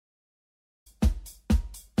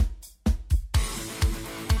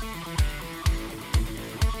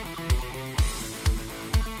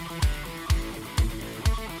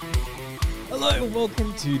Hello and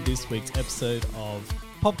welcome to this week's episode of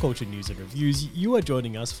Pop Culture News and Reviews. You are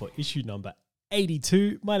joining us for issue number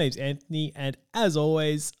 82. My name's Anthony, and as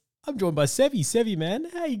always, I'm joined by Sevi. Sevi, man,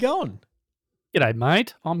 how you going? G'day,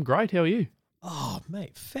 mate. I'm great. How are you? Oh,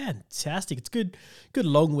 mate, fantastic. It's good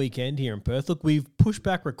long weekend here in Perth. Look, we've pushed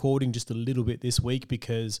back recording just a little bit this week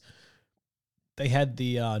because they had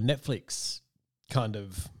the Netflix kind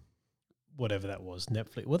of whatever that was.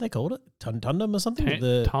 Netflix, what they called it? Tundum or something?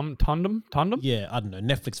 Tundum? Yeah, I don't know.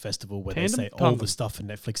 Netflix Festival where Tandem? they say all Tundum. the stuff in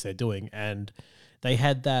Netflix they're doing. And they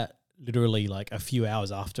had that literally like a few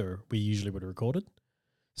hours after we usually would have recorded.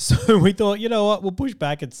 So we thought, you know what, we'll push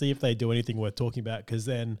back and see if they do anything worth talking about, because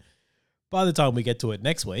then by the time we get to it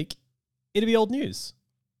next week, it'll be old news.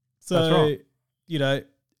 So, That's right. you know,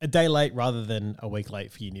 a day late rather than a week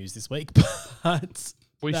late for your news this week. But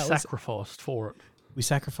We that was- sacrificed for it. we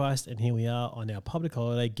sacrificed, and here we are on our public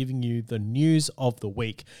holiday giving you the news of the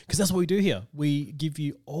week, because that's what we do here. We give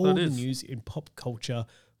you all That the is. news in pop culture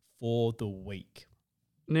for the week.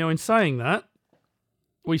 Now, in saying that,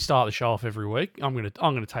 we start the show off every week. I'm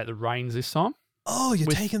gonna take the reins this time. Oh, you're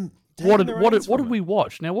With- taking What the did reins from we it.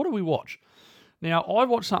 watch? Now, what did we watch? Now, I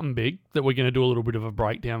watched something big that we're going to do a little bit of a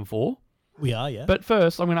breakdown for. We are, yeah. But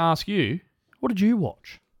first, I'm going to ask you, what did you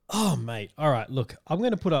watch? Oh, mate. All right, look, I'm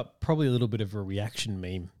going to put up probably a little bit of a reaction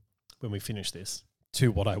meme when we finish this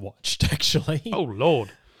to what I watched, actually. Oh, Lord.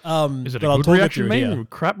 Is it but a I'll good talk it reaction through meme? here. A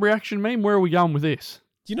crap reaction meme? Where are we going with this?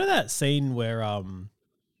 Do you know that scene where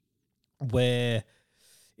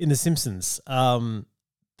in The Simpsons,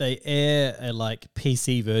 they air a like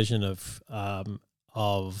PC version of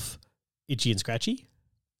Itchy and Scratchy,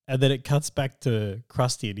 and then it cuts back to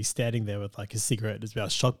Krusty and he's standing there with like a cigarette in his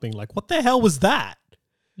mouth, shocked, being like, "What the hell was that?"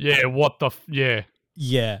 Yeah, yeah.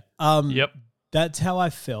 Yeah. Yep. That's how I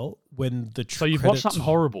felt when the So you've watched something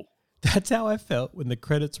horrible. That's how I felt when the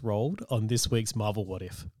credits rolled on this week's Marvel What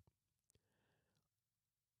If.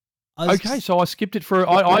 Okay, so I skipped it for.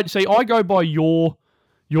 I see. I go by your.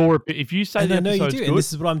 If you say And the I know you episode's do, good, and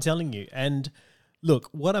this is what I'm telling you. And look,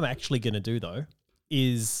 what I'm actually going to do though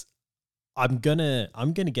is I'm gonna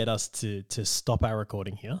get us to stop our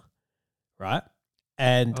recording here, right?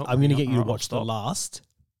 And Oh, I'm gonna hang on. get you to Alright, I'll watch the stop. last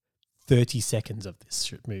 30 seconds of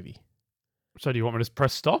this movie. so do you want me to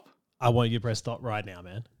press stop? I want you to press stop right now,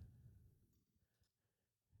 man.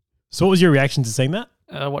 So, what was your reaction to seeing that?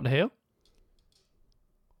 What the hell?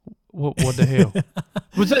 What the hell?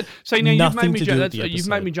 Was that? See, now you've made Nothing me to do jump. with the You've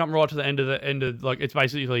made episode. me jump right to the end of like it's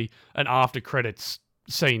basically an after credits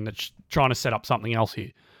scene that's trying to set up something else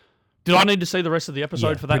here. Did I need to see the rest of the episode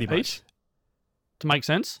Yeah, for that pretty piece much. to make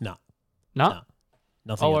sense? No, No. no.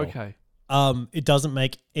 Nothing. Oh, at all. okay. It doesn't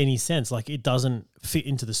make any sense. Like, it doesn't fit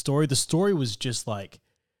into the story. The story was just like,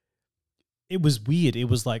 it was weird. It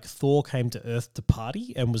was like Thor came to Earth to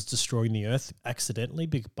party and was destroying the Earth accidentally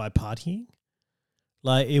by partying.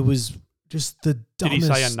 Like, it was just the Did he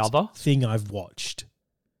dumbest say another? thing I've watched.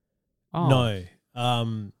 Oh.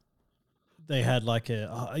 No. They had like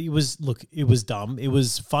it was dumb. It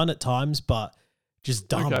was fun at times, but just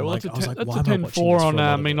dumb. Okay. Well, like, that's I was like, a why am I 10 watching 4 this for a on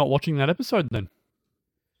lot of me it? not watching that episode then.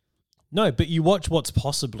 No, but you watch what's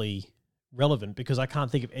possibly relevant, because I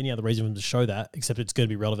can't think of any other reason for them to show that except it's going to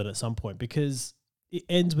be relevant at some point, because it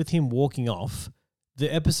ends with him walking off.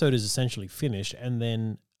 The episode is essentially finished, and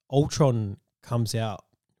then Ultron comes out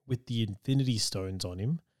with the Infinity Stones on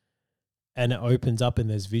him, and it opens up and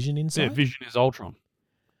there's Vision inside. Yeah, Vision is Ultron.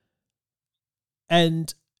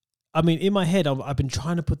 And I mean, in my head, I've been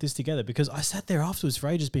trying to put this together, because I sat there afterwards for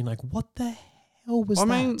ages being like, what the hell was I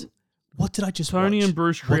that? mean, What did I just Tony watch? and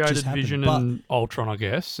Bruce What just created happened? Vision But- and Ultron, I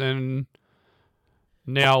guess, and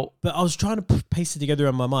now But I was trying to piece it together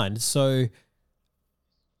in my mind. So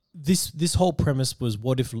this whole premise was,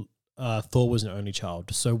 what if Thor was an only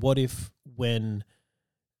child? So what if when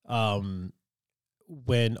Odin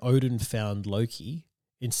found Loki,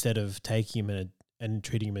 instead of taking him and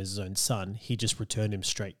treating him as his own son, he just returned him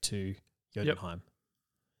straight to Jotunheim.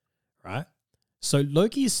 Right? So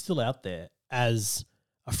Loki is still out there as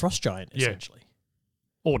a frost giant, Yeah. essentially.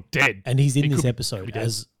 or dead. And he's in He this could be episode dead.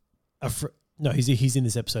 as no, he's in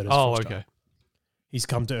this episode as Oh, Frost okay. Giant. He's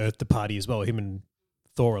come to Earth to party as well. Him and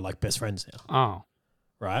Thor are like best friends now, Oh,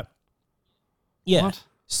 right? Yeah. what?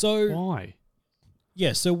 So Why?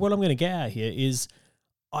 yeah, so what I'm going to get at here is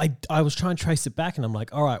I was trying to trace it back, and I'm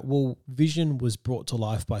like, all right, well, Vision was brought to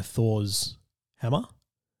life by Thor's hammer.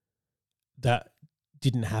 That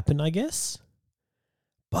didn't happen, I guess.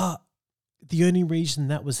 But the only reason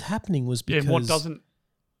that was happening was Yeah, because what doesn't?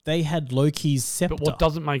 they had Loki's scepter But what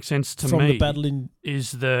doesn't make sense to from me the battle in.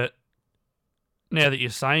 is that now that you're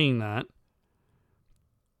saying that,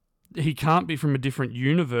 he can't be from a different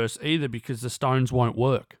universe either because the stones won't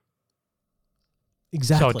work.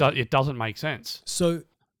 Exactly. So it doesn't make sense. So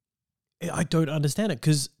I don't understand it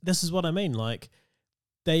because this is what I mean. Like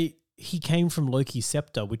he came from Loki's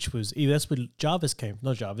scepter, which was that's where Jarvis came.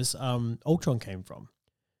 Not Jarvis. Ultron came from.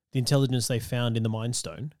 The intelligence they found in the Mind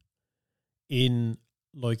Stone in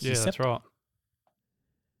Loki's scepter. That's right.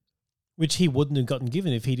 Which he wouldn't have gotten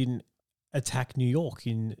given if he didn't attack New York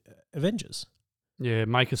in Avengers. Yeah,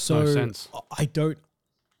 make no sense. I don't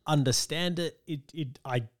understand it.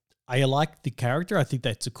 I like the character. I think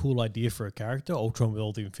that's a cool idea for a character. Ultron with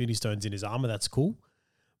all the Infinity Stones in his armor, that's cool.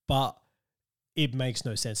 But it makes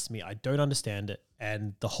no sense to me. I don't understand it.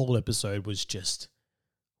 And the whole episode was just,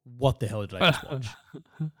 what the hell did I just watch?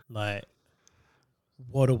 Like,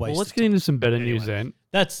 what a waste. Well, let's get into some better news then.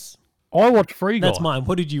 I watched Free Guy. That's mine.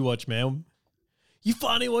 What did you watch, man? You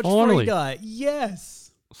finally watched Free Guy.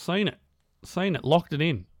 Yes. Seen it. Locked it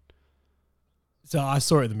in. So I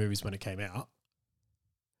saw it in the movies when it came out.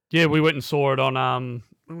 Yeah, we went and saw it on,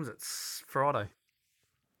 when was it? Friday.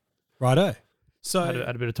 Righto. So had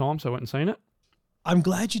a bit of time, so I went and seen it. I'm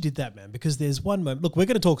glad you did that, man, because there's one moment. Look, we're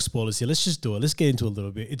going to talk spoilers here. Let's just do it. Let's get into a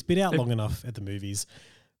little bit. It's been out long enough at the movies.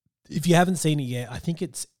 If you haven't seen it yet, I think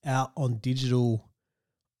it's out on digital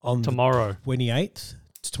on tomorrow. 28th.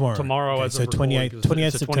 It's tomorrow. Tomorrow, okay, as so of 28th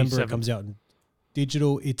September 27th. it comes out in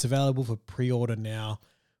digital. It's available for pre-order now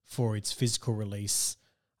for its physical release.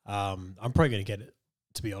 I'm probably going to get it,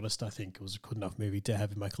 to be honest. I think it was a good enough movie to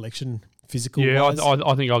have in my collection physical. Yeah,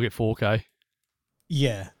 I think I'll get 4K.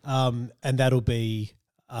 Yeah, and that'll be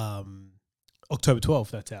October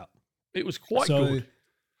 12th. That's out. It was quite good.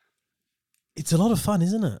 It's a lot of fun,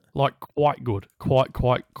 isn't it? Like quite good, quite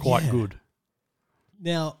good.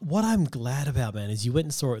 Now, what I'm glad about, man, is you went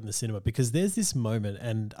and saw it in the cinema because there's this moment,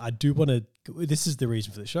 and I do want to. This is the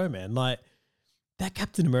reason for the show, man. Like that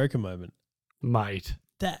Captain America moment, mate.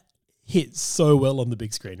 That hit so well on the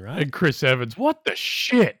big screen, right? And Chris Evans, what the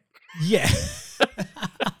shit? Yeah.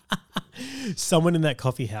 Someone in that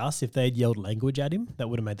coffee house, if they'd yelled language at him, that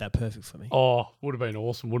would have made that perfect for me. Oh, would have been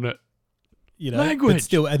awesome, wouldn't it? You know, language. But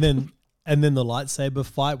still, and then the lightsaber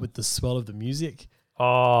fight with the swell of the music.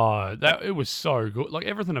 Oh, it was so good. Like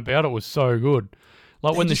everything about it was so good.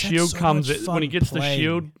 Like when the shield comes, when he gets the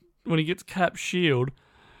shield, when he gets Cap's shield,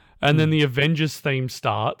 and then the Avengers theme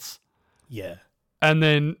starts. Yeah. And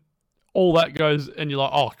then all that goes, and you're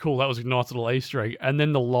like, oh, cool, that was a nice little Easter egg. And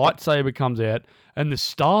then the lightsaber comes out, and the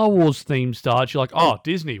Star Wars theme starts. You're like, oh,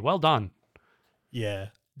 Disney, well done. Yeah.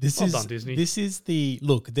 Well done, Disney. This is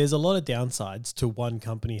look, there's a lot of downsides to one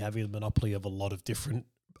company having a monopoly of a lot of different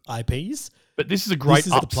IPs. But this is a great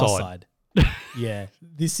upside. The plus side. Yeah.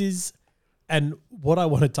 This is, and what I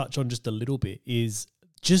want to touch on just a little bit is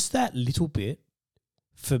just that little bit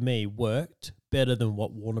for me worked better than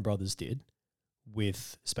what Warner Brothers did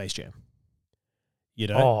with Space Jam. You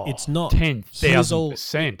know, it's not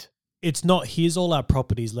 10,000%. It's not here's all our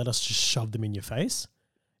properties, let us just shove them in your face.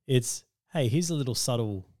 It's hey, here's a little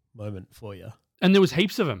subtle moment for you. And there was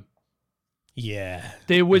heaps of them. Yeah.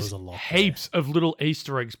 There was heaps of little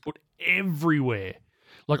Easter eggs put everywhere.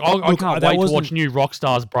 Like I can't wait to watch new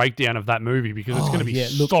Rockstar's breakdown of that movie because it's going to be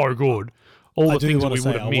so good. All the things that we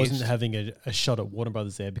would have missed. I wasn't having a shot at Warner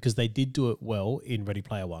Brothers there because they did do it well in Ready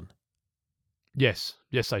Player One. Yes,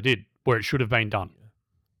 they did, where it should have been done.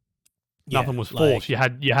 Yeah, nothing was forced. You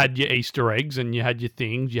had your Easter eggs and you had your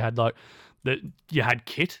things. You had you had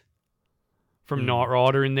Kit from Knight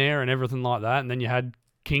Rider in there and everything like that, and then you had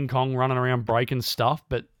King Kong running around breaking stuff.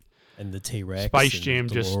 But and the T-Rex, Space Jam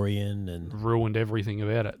just ruined everything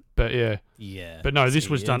about it. But yeah. But no, this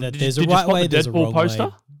was done. There's a right way. There's a wrong poster.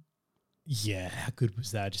 Way. Yeah, how good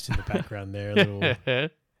was that? Just in the background there, a little.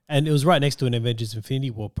 And it was right next to an Avengers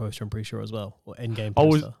Infinity War poster, I'm pretty sure, as well. Or Endgame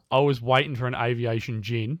poster. I was waiting for an aviation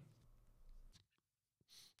gin.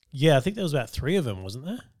 Yeah, I think there was about 3 of them, wasn't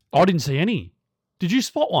there? I didn't see any. Did you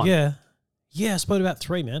spot one? Yeah. Yeah, I spotted about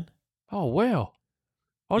 3, man. Oh, wow.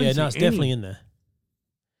 It's definitely in there.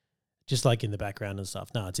 Just like in the background and stuff.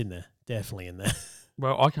 No, it's in there. Definitely in there.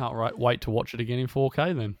 Well, I can't wait to watch it again in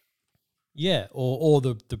 4K then. Yeah, or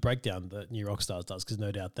the breakdown that New Rockstars does, because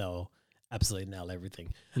no doubt they'll absolutely nail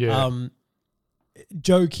everything. Yeah.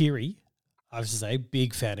 Joe Keery, I have to say,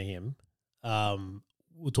 big fan of him.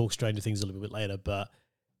 We'll talk Stranger Things a little bit later, but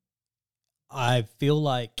I feel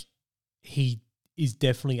like he is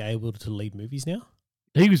definitely able to lead movies now.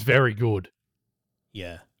 He was very good.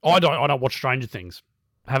 Yeah. I don't watch Stranger Things.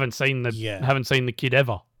 Haven't seen the kid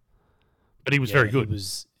ever. But he was very good.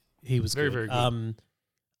 He was very, good. very good.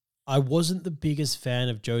 I wasn't the biggest fan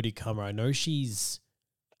of Jodie Comer. I know she's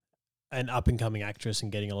an up and coming actress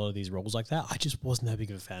and getting a lot of these roles like that. I just wasn't that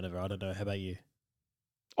big of a fan of her. I don't know. How about you?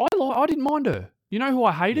 I didn't mind her. You know who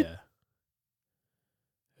I hated? Yeah.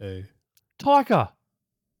 Who? Taika.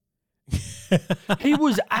 He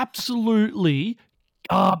was absolutely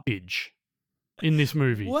garbage in this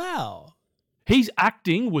movie. Wow. His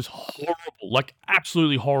acting was horrible, like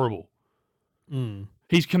absolutely horrible. Mm.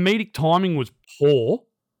 His comedic timing was poor.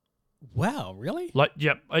 Wow, really? Like,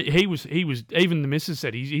 yeah, he was. Even the missus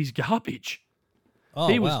said he's garbage. Oh,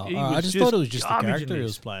 He was- wow. he All right, was I just just thought it was just the garbage in character he this.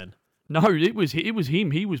 was playing. No, it was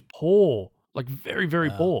him. He was poor, like very, very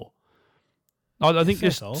Wow. poor. I think Fair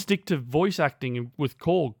just call. stick to voice acting with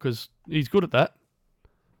Korg because he's good at that.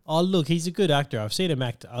 Oh, look, he's a good actor. I've seen him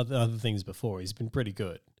act other things before. He's been pretty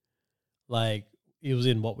good. Like, he was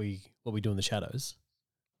in What We Do in the Shadows,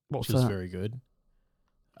 What's which was that? very good.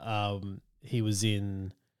 He was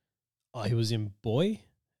in Boy,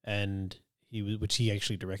 and which he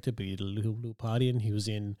actually directed, but he did a little party in. He was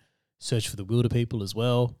in Search for the Wilder People as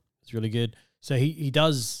well. It's really good. So he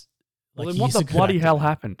does. Well, Like, then what he's the a good bloody actor, hell man.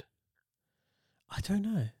 happened? I don't know.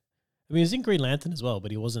 I mean, he was in Green Lantern as well,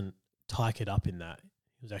 but he wasn't typed up in that.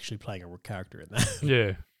 He was actually playing a character in that.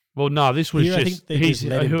 Yeah. Well, no, this was Here, I just think they just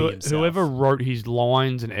let him be himself. whoever wrote his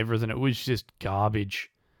lines and everything. It was just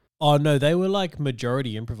garbage. Oh no, they were like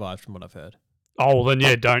majority improvised from what I've heard. Oh, then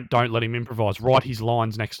yeah, don't let him improvise. Write his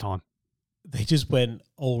lines next time. They just went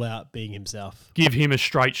all out being himself. Give him a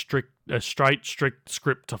straight strict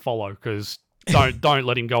script to follow because don't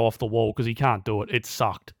let him go off the wall because he can't do it. It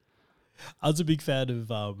sucked. I was a big fan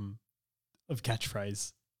of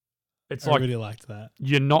catchphrase. It's I like really liked that.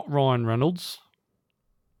 you're not Ryan Reynolds.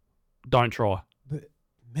 Don't try. But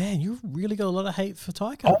man, you really got a lot of hate for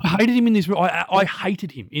Taika. Oh, I hated him in this movie. I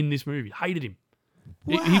hated him in this movie. Hated him.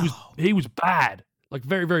 Wow. He was bad. Like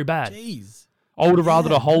very, very bad. Jeez. I would have rather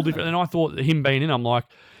Yeah, a whole no. different. And I thought that him being in, I'm like,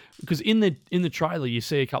 because in the trailer you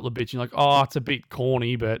see a couple of bits, and you're like, oh, it's a bit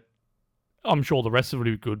corny, but I'm sure the rest of it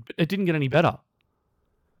would be good. But it didn't get any better.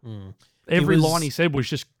 Mm. Every was- line he said was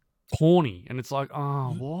just corny, and it's like,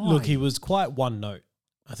 oh, why? Look, he was quite one note.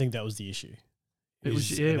 I think that was the issue. It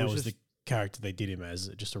was- Is- yeah, and it that was was just- the character they did him as,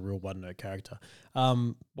 just a real one note character.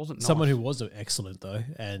 wasn't Someone nice. who was excellent though,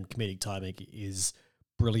 and comedic timing is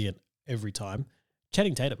brilliant every time.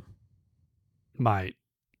 Channing Tatum. Mate,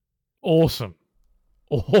 awesome.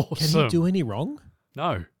 Can Awesome. he do any wrong?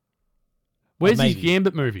 No. Where's his maybe.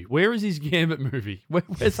 Gambit movie? Where is his Gambit movie?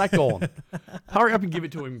 Where's that gone? Hurry up and give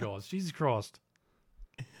it to him, guys. Jesus Christ.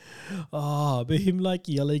 Oh, but him like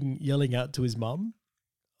yelling out to his mum.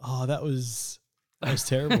 Oh, that was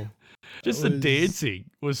terrible. Just That the was- dancing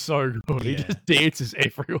was so good. He Yeah. just dances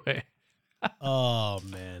everywhere. Oh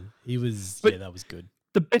man, he was. But- yeah, that was good.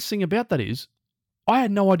 The best thing about that is, I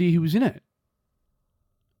had no idea he was in it.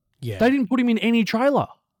 Yeah, They didn't put him in any trailer.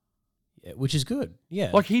 yeah, which is good.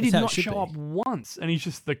 Yeah, Like, he that's did how it not should show be. up once, and he's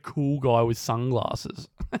just the cool guy with sunglasses.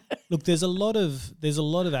 Look, there's a lot of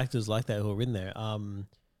actors like that who are in there.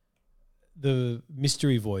 The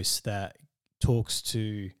mystery voice that talks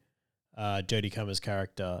to Jodie Comer's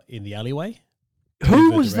character in the alleyway. Who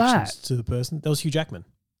Give her was directions that? to the person? That was Hugh Jackman.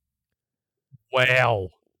 Wow.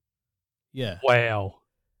 Yeah, Wow.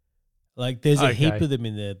 like there's a heap Okay. of them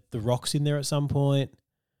in there. The Rock's in there at some point.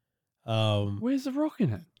 Where's the Rock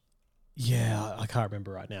in it? Yeah, I can't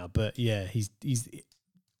remember right now, but yeah, he's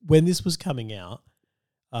when this was coming out,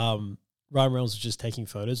 Ryan Reynolds was just taking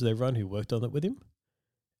photos of everyone who worked on it with him.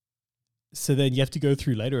 So then you have to go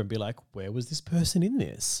through later and be like, where was this person in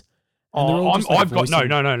this? And they're all just, like, I've got voicing-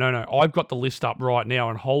 no. I've got the list up right now,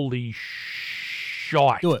 and holy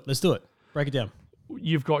shite! Do it. Let's do it. Break it down.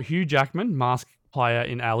 You've got Hugh Jackman, mask player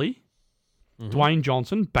in Alley. Mhm. Dwayne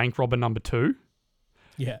Johnson, bank robber number 2.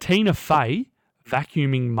 Yeah. Tina Fey,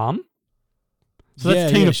 vacuuming mum. So yeah,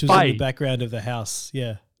 that's Tina yeah, she was in Fey. the background of the house.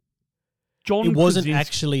 Yeah. John It wasn't Krasinski,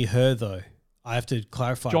 actually her though. I have to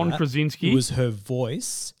clarify John that. Krasinski. It was her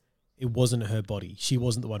voice. It wasn't her body. She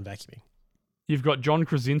wasn't the one vacuuming. You've got John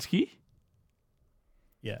Krasinski.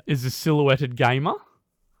 Yeah. Is a silhouetted gamer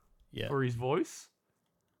Yeah. for his voice.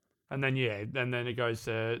 And then, and then it goes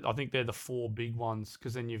to, I think they're the 4 big ones,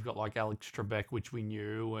 because then you've got like Alex Trebek, which we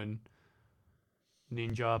knew, and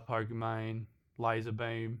Ninja, Pokemon,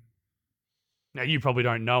 Laserbeam. Now, you probably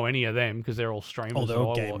don't know any of them, because they're all streamers. Oh, they're that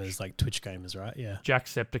all I watch. gamers, like Twitch gamers, right? Yeah.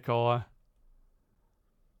 Jacksepticeye.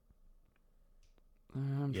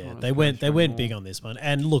 Yeah, they went big on this one.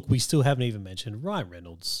 And look, we still haven't even mentioned Ryan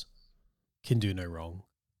Reynolds can do no wrong.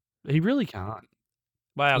 He really can't.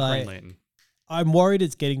 Wow, Like- Green Lantern. I'm worried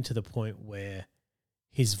it's getting to the point where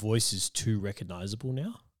his voice is too recognizable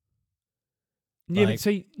now. Yeah, like- but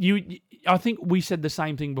see, I think we said the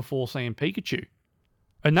same thing before saying Pikachu.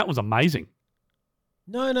 And that was amazing.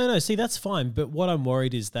 No. See, that's fine. But what I'm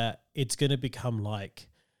worried is that it's going to become like,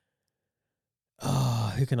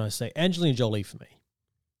 who can I say? Angelina Jolie for me,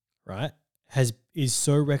 right? Is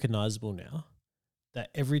so recognizable now that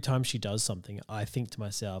every time she does something, I think to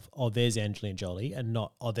myself, oh, there's Angelina Jolie, and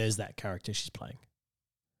not, oh, there's that character she's playing.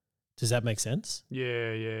 Does that make sense?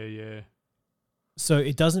 Yeah. So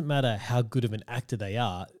it doesn't matter how good of an actor they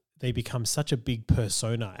are, they become such a big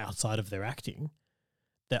persona outside of their acting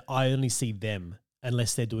that I only see them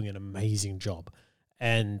unless they're doing an amazing job.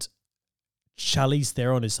 And Charlize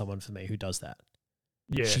Theron is someone for me who does that.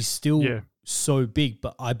 Yeah. She's still so big,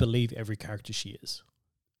 but I believe every character she is.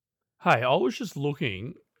 Hey, I was just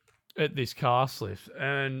looking at this cast list,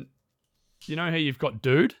 and you know how you've got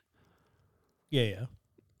Dude, Yeah.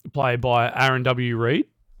 played by Aaron W. Reed?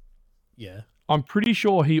 Yeah. I'm pretty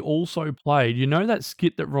sure he also played, you know that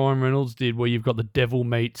skit that Ryan Reynolds did where you've got the devil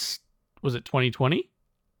meets, was it 2020?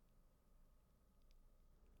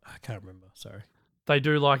 I can't remember. Sorry. They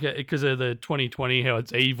do like it because of the 2020, how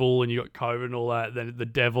it's evil and you got COVID and all that. Then the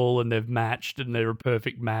devil, and they've matched and they're a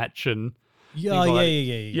perfect match. And Yeah.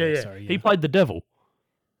 Sorry. He played the devil,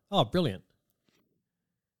 Oh, brilliant.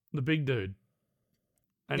 the big dude.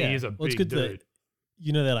 And he is a big it's good dude. that,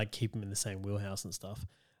 you know, they like keep him in the same wheelhouse and stuff.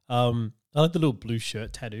 I like the little blue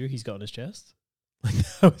shirt tattoo he's got on his chest. Like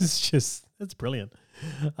that's brilliant.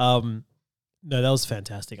 No, that was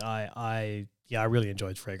fantastic. I really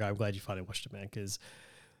enjoyed Frigga. I'm glad you finally watched it, man, because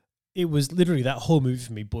it was literally that whole movie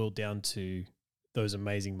for me boiled down to those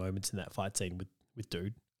amazing moments in that fight scene with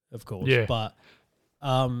Dude, of course. Yeah. But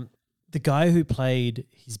the guy who played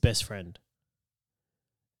his best friend,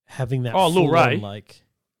 having that Lil Ray.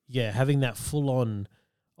 having that full on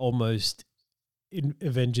almost in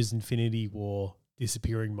Avengers Infinity War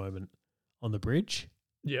disappearing moment on the bridge.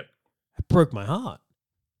 Yep. It broke my heart.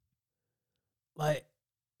 Like,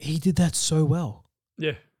 he did that so well.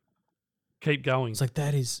 Yeah. Keep going. It's like,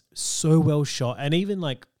 that is so well shot. And even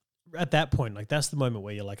like at that point, like that's the moment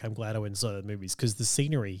where you're like, I'm glad I went and saw the movies, because the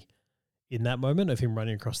scenery in that moment of him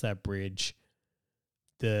running across that bridge,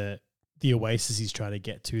 the oasis he's trying to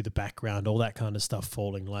get to, the background, all that kind of stuff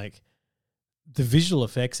falling, like the visual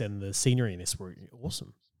effects and the scenery in this were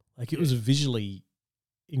awesome. Like, it was a visually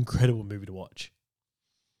incredible movie to watch.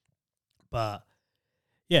 But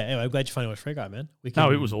yeah, anyway, I'm glad you finally watched Free Guy, man.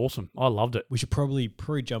 It was awesome. I loved it. We should probably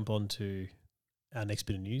jump on to our next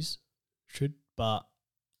bit of news. But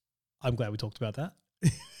I'm glad we talked about that.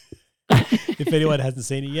 If anyone hasn't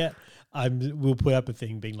seen it yet, we'll put up a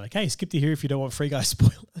thing being like, hey, skip to here if you don't want Free Guy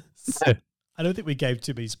spoilers. Yeah. I don't think we gave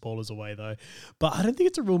too many spoilers away, though. But I don't think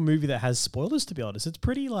it's a real movie that has spoilers, to be honest. It's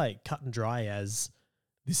pretty like cut and dry as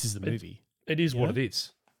this is the movie. It is what it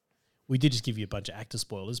is. We did just give you a bunch of actor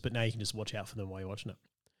spoilers, but now you can just watch out for them while you're watching it.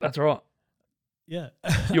 That's right. Yeah.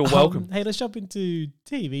 You're welcome. Hey, let's jump into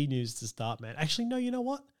TV news to start, man. Actually, no, you know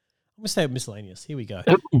what? I'm going to stay with miscellaneous. Here we go.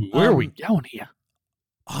 Where are we going here?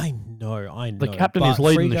 I know. The captain is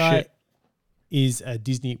leading the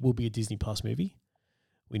ship. Will be a Disney Plus movie.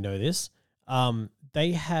 We know this.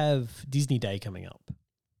 They have Disney Day coming up.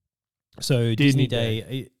 So Disney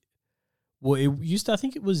Day. It used to, I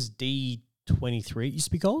think it was D23. It used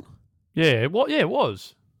to be called. Yeah. What? Yeah, it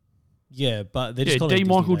was. Yeah, but they're just calling D. it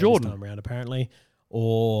Michael Disney Day Jordan this time around, apparently.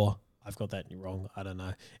 Or I've got that wrong. I don't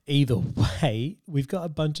know. Either way, we've got a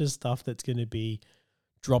bunch of stuff that's going to be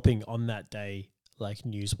dropping on that day, like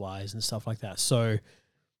news-wise and stuff like that. So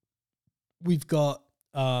we've got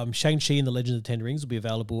Shang-Chi and the Legend of the Ten Rings will be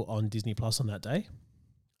available on Disney Plus on that day.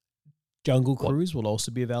 Jungle Cruise will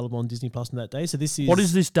also be available on Disney Plus on that day. So this is... What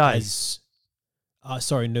is this day?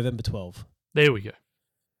 November 12th. There we go.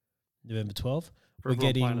 November 12th. For We're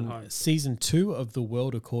everyone playing getting at home. season 2 of The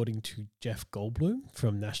World According to Jeff Goldblum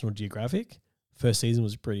from National Geographic. First season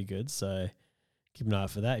was pretty good, so keep an eye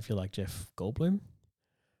out for that if you like Jeff Goldblum.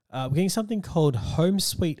 We're getting something called Home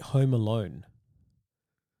Sweet Home Alone.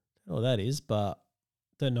 I don't know what that is, but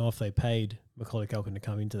don't know if they paid Macaulay Culkin to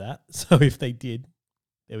come into that. So if they did,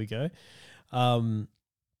 there we go.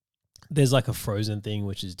 There's like a Frozen thing,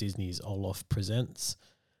 which is Disney's Olaf Presents.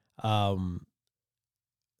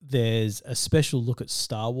 There's a special look at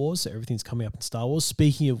Star Wars. So everything's coming up in Star Wars.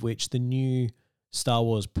 Speaking of which, the new Star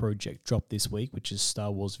Wars project dropped this week, which is Star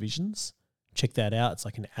Wars Visions. Check that out. It's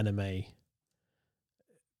like an anime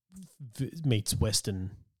meets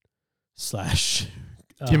Western /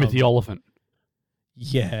 Timothy Oliphant.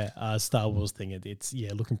 Yeah, Star Wars thing. It's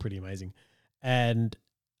looking pretty amazing. And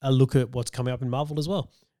a look at what's coming up in Marvel as well.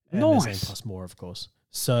 And Nice. there's plus more, of course.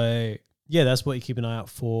 So yeah, that's what you keep an eye out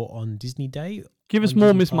for on Disney Day. Give us on more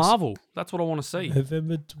Disney Miss Plus. Marvel. That's what I want to see.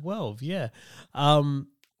 November 12th, yeah.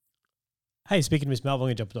 Hey, speaking of Miss Marvel, I'm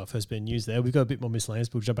going to jump to our first bit of news there. We've got a bit more miscellaneous,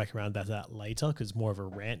 but we'll jump back around that later because it's more of a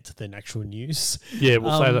rant than actual news. Yeah,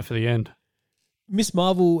 we'll save that for the end. Miss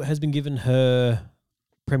Marvel has been given her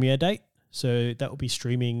premiere date, so that will be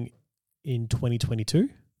streaming in 2022.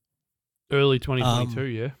 Early 2022,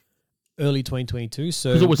 yeah. Early 2022, so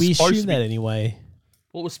it was we supposed assume to be- that anyway.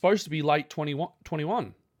 Well, it was supposed to be late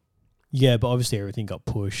 21. Yeah, but obviously everything got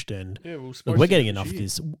pushed, and Yeah, we were supposed look, we're to getting be enough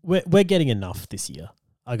this year. this. We're getting enough this year.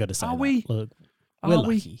 I got to say, Are that. we? Look, we're Are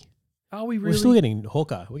we? lucky. Are we We're really? still getting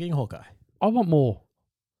Hawkeye. We're getting Hawkeye. I want more.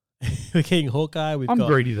 We're getting Hawkeye. We've I'm got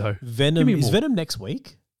greedy though. Venom. Give me Is more. Venom next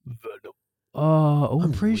week? I'm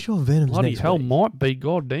I'm pretty sure Venom's bloody next hell week. might be.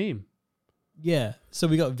 Goddamn. Yeah. So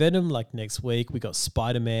we got Venom like next week. We got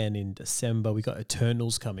Spider-Man in December. We got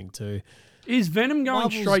Eternals coming too. Is Venom going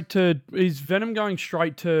Marvel's- straight to? Is Venom going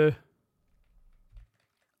straight to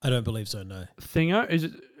I don't believe so. No. Thingo? Is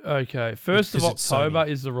it okay? 1st of Because it's October Sony.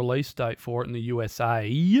 is the release date for it in the USA.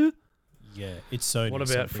 Yeah, it's Sony. What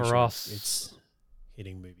so I'm about pretty for sure us? It's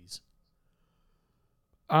hitting movies.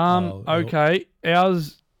 Okay.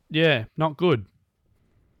 Ours, yeah, not good.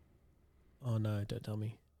 Oh no! Don't tell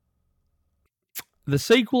me. The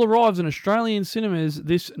sequel arrives in Australian cinemas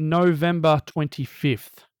this November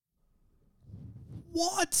 25th.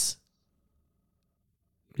 What?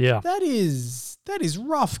 Yeah. That is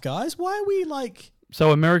rough, guys. Why are we like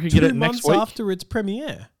So America 2 get it months next week. after its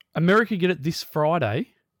premiere, America get it this Friday.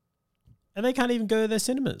 and they can't even go to their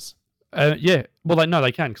cinemas? Yeah. Well,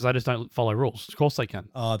 they can because they just don't follow rules. Of course they can.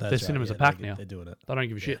 Oh, that's Their right. cinemas yeah, are packed they're, now. They're doing it. They don't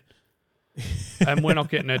give a Yeah. shit. And we're not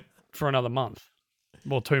getting it for another month.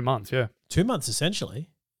 Well, 2 months, yeah. 2 months essentially.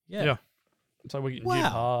 Yeah. Yeah. So we're getting hit Wow.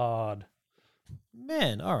 hard.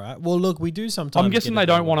 Man, all right. Well, look, we do sometimes. I'm guessing get they it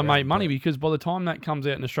the don't other want to way make around, money but- because by the time that comes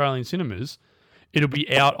out in Australian cinemas, it'll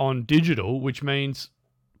be out on digital, which means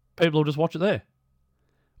people will just watch it there.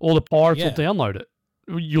 Or the pirates Yeah. will download it.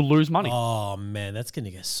 You'll lose money. Oh man, that's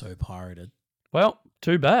gonna get so pirated. Well,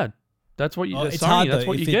 too bad. That's what you. Oh, That's it's Sony. hard That's though.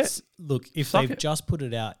 what If you get. it's look, if Suck they've it. just put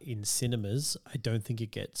it out in cinemas, I don't think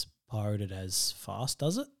it gets pirated as fast,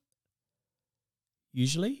 does it?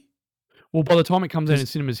 Usually, Well, by the time it comes out in 'Cause-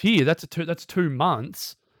 cinemas here, that's 2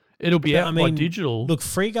 months. It'll be But, out I by mean, digital. look,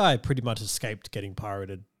 Free Guy pretty much escaped getting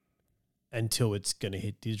pirated until it's gonna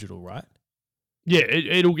hit digital, right? Yeah,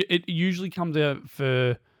 it usually comes out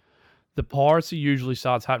for the piracy. Usually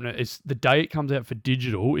starts happening. It's the day it comes out for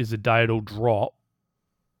digital is the day it'll drop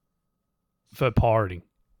for pirating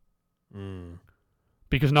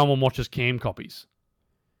because no one watches cam copies.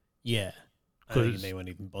 Yeah, I don't think 'Cause- anyone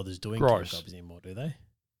even bothers doing Gross. cam copies anymore, do they?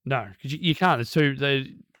 No, because you can't. It's too.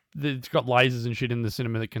 It's got lasers and shit in the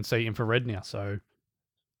cinema that can see infrared now. So,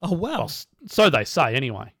 Oh wow. well, so they say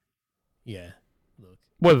anyway. Yeah. Look,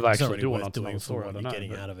 Whether they it's not actually really do or worth not, doing another for story. I what don't you're know. getting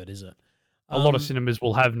but out of it, is it? a lot of cinemas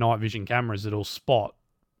will have night vision cameras that'll spot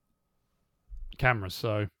cameras.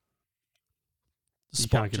 So you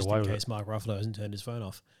spot can't get just away in with case Mark Ruffalo hasn't turned his phone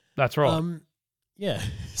off. that's right. Yeah.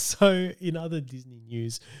 So in other Disney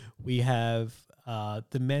news, we have The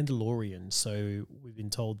Mandalorian. So we've been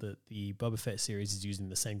told that the Boba Fett series is using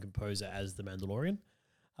the same composer as The Mandalorian.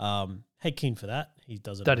 Hey, keen for that. He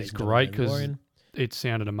does it. That is great because it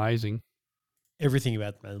sounded amazing. everything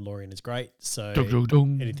about The Mandalorian is great. So Dun, dun,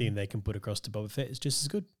 dun. anything they can put across to Boba Fett is just as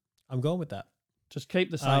good. I'm going with that. Just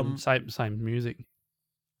keep the same music.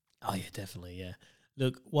 Oh yeah, definitely. Yeah.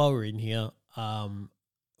 Look, while we're in here,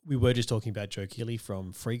 we were just talking about Joe Keery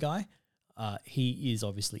from Free Guy. He is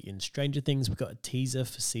obviously in Stranger Things. We've got a teaser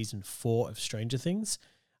for season 4 of Stranger Things.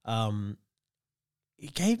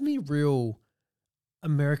 It gave me real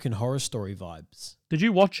American Horror Story vibes. Did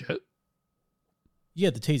you watch it? Yeah,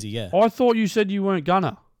 the teaser. Yeah, I thought you said you weren't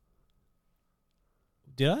gonna.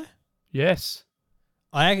 did I? Yes.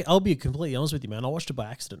 I'll be completely honest with you, man. I watched it by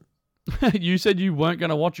accident. You said you weren't going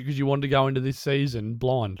to watch it because you wanted to go into this season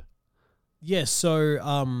blind. Yeah,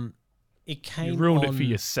 so it came. You ruined it on- for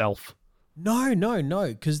yourself. No,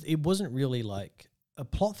 because it wasn't really like a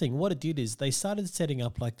plot thing. What it did is they started setting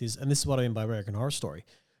up like this, and this is what I mean by American Horror Story.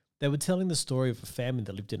 They were telling the story of a family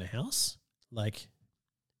that lived in a house like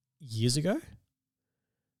years ago,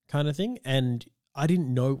 kind of thing, and I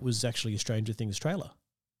didn't know it was actually a Stranger Things trailer.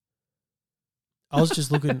 I was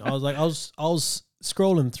just looking. I was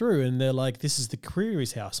scrolling through, and they're like, "This is the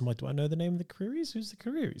Creary's house." I'm like, "Do I know the name of the Crearys? Who's the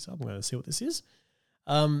Crearys?" I'm going to see what this is.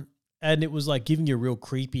 And it was like giving you a real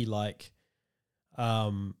creepy like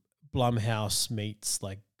Blumhouse meets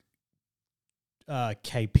like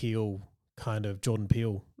K. Peele kind of Jordan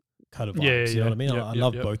Peele kind of vibes. Yeah, you know what I mean? Yep, I yep,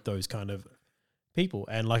 love yep. both those kind of people.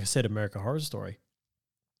 And like I said, American Horror Story.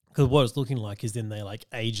 Because what it's looking like is then they like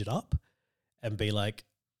age it up and be like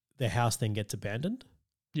their house then gets abandoned.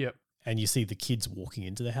 Yep. and you see the kids walking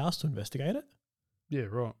into the house to investigate it. Yeah,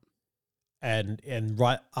 right. And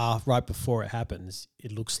right before it happens,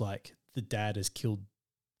 it looks like the dad has killed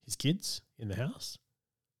his kids in the house.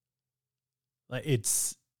 Like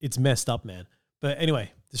it's messed up, man. But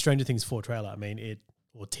anyway, the Stranger Things 4 trailer, I mean,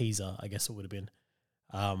 or teaser, I guess it would have been.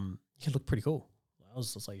 It looked pretty cool. I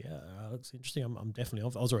was just like, yeah, it looks interesting. I'm definitely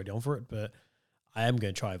on. I was already on for it, but I am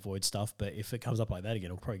going to try avoid stuff. But if it comes up like that again,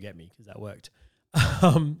 it'll probably get me because that worked.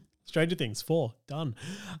 Stranger Things 4 done.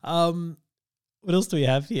 What else do we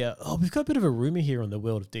have here? Oh, we've got a bit of a rumor here on the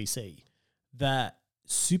world of DC that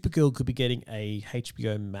Supergirl could be getting a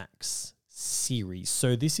HBO Max series.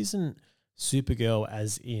 So this isn't Supergirl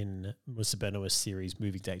as in Musa Benoist series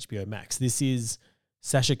moving to HBO Max. This is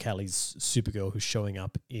Sasha Calle's Supergirl who's showing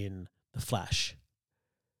up in The Flash.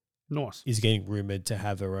 Nice. Is getting rumored to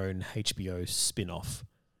have her own HBO spin-off,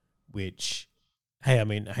 which, hey, I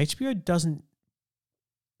mean, HBO doesn't,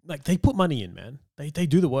 like, they put money in, man. They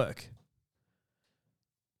do the work.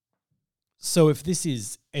 So if this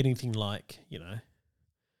is anything like,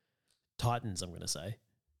 Titans, I'm going to say,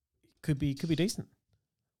 could be decent.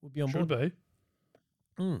 We'll be on board.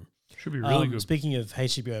 Should be. Should be really good. Speaking of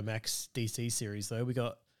HBO Max DC series, though, we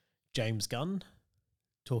got James Gunn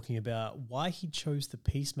talking about why he chose the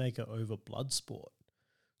Peacemaker over Bloodsport.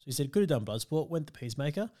 So he said could have done Bloodsport, went the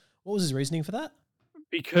Peacemaker. What was his reasoning for that?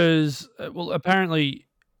 Because, apparently,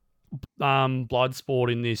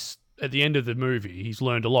 Bloodsport in this, at the end of the movie, he's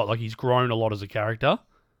learned a lot. Like, he's grown a lot as a character.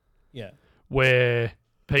 Yeah. Where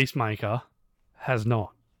Peacemaker has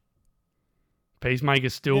not.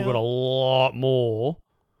 Peacemaker's still got a lot more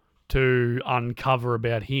to uncover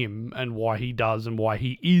about him and why he does and why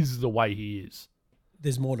he is the way he is.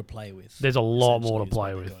 There's more to play with. There's a lot more to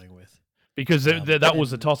play with. Because that was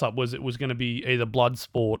the toss-up, was it was going to be either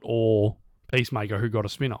Bloodsport or Peacemaker who got a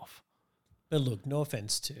spin-off. But look, no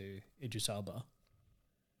offense to Idris Elba,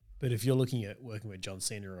 but if you're looking at working with John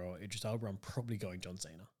Cena or Idris Elba, I'm probably going John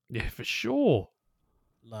Cena. Yeah, for sure.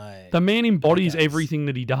 Like, the man embodies everything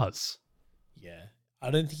that he does. Yeah. I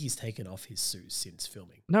don't think he's taken off his suit since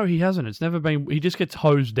filming. No, he hasn't. It's never been... He just gets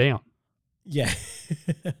hosed down. Yeah.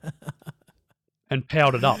 And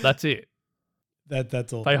powdered up. That's it.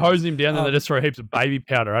 That's all. They hose him down and they just throw heaps of baby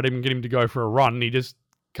powder at him and get him to go for a run and he just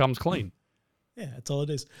comes clean. Yeah, that's all it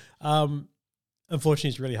is. Unfortunately,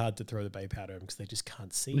 it's really hard to throw the baby powder at him because they just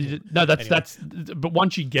can't see him. No, that's... But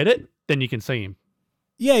once you get it, then you can see him.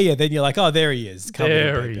 Yeah. Then you're like, oh, there he is.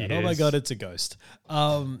 There he is. Oh my God, it's a ghost.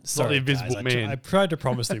 Sorry, the Invisible guys. Man. I tried to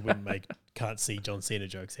promise we wouldn't make can't see John Cena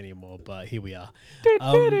jokes anymore, but here we are.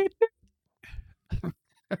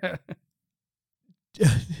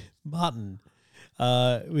 Martin,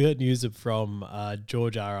 we heard news from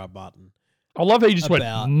George R.R. Martin. I love how you just went,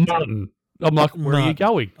 Martin. I'm like, where are you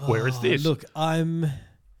going? Where is this? Look,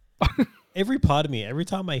 every part of me, every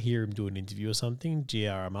time I hear him do an interview or something,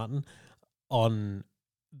 G.R.R. Martin, on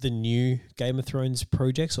the new Game of Thrones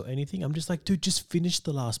projects or anything, I'm just like, dude, just finish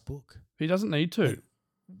the last book. He doesn't need to.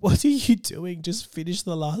 What are you doing? Just finish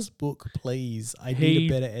the last book, please. I need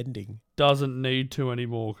a better ending. Doesn't need to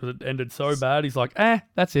anymore because it ended so bad. He's like,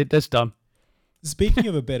 that's it. That's done. Speaking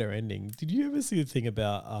of a better ending, did you ever see the thing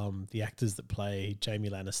about the actors that play Jaime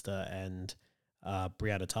Lannister and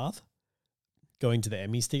Brianna Tarth going to the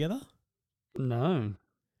Emmys together? No.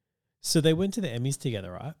 So they went to the Emmys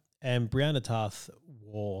together, right? And Brianna Tarth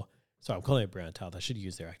wore... Sorry, I'm calling it Brianna Tarth. I should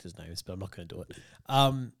use their actors' names, but I'm not going to do it.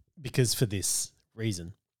 Because for this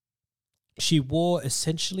reason. She wore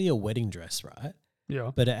essentially a wedding dress, right?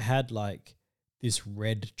 Yeah. But it had like this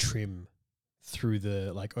red trim through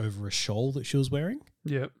the, like over a shawl that she was wearing.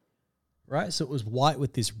 Yep. Right? So it was white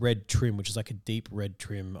with this red trim, which is like a deep red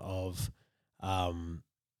trim of,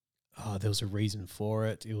 there was a reason for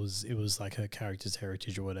it. It was like her character's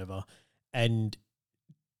heritage or whatever. And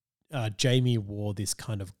Jamie wore this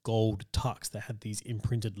kind of gold tux that had these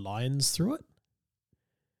imprinted lines through it.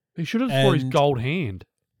 He should have wore his gold hand.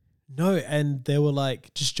 No, and they were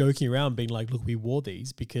like just joking around, being like, look, we wore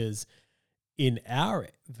these because in our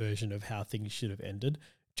version of how things should have ended,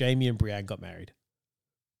 Jamie and Brienne got married.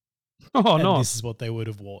 Oh, no. This is what they would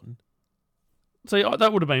have worn. See,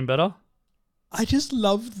 that would have been better. I just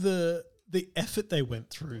love the effort they went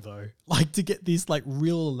through, though. Like, to get this, like,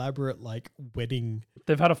 real elaborate, like, wedding.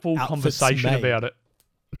 They've had a full conversation about it.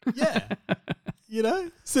 Yeah. You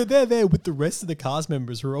know? So they're there with the rest of the cast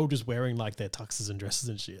members who are all just wearing, like, their tuxes and dresses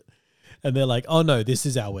and shit. And they're like, oh, no, this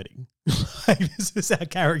is our wedding. Like, this is our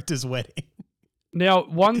character's wedding. Now,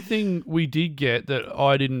 one thing we did get that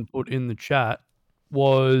I didn't put in the chat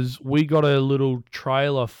was we got a little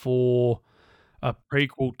trailer for a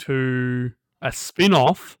prequel to a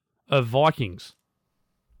spin-off of Vikings.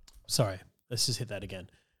 sorry, let's just hit that again.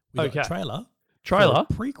 We got a trailer for a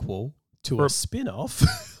prequel to a spin-off.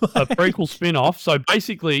 A prequel spin-off. So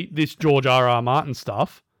basically, this George R.R. Martin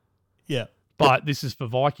stuff. Yeah. But this is for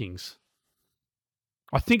Vikings.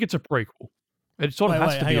 I think it's a prequel. It sort of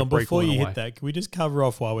has to be a prequel. Before you hit that, can we just cover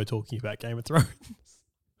off while we're talking about Game of Thrones?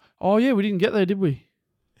 Oh, yeah, we didn't get there, did we?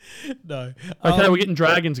 No. Okay, we're getting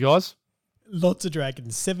dragons, guys. Lots of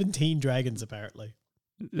dragons. 17 dragons, apparently.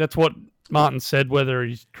 That's what Martin said. Whether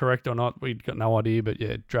he's correct or not, we've got no idea. But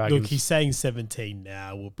yeah, dragons. Look, he's saying 17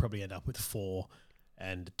 now. We'll probably end up with 4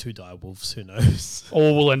 and 2 direwolves. Who knows?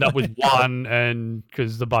 Or we'll end up with 1, and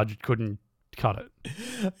because the budget couldn't cut it.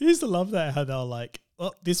 I used to love that, how they're like,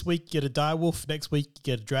 well, this week you get a direwolf, next week you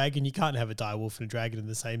get a dragon. You can't have a direwolf and a dragon in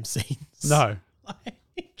the same scenes. No.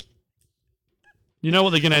 You know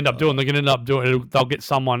what they're going to end up doing? They're going to end up doing. They'll get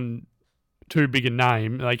someone too big a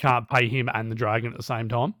name. They can't pay him and the dragon at the same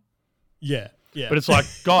time. Yeah, yeah. But it's like,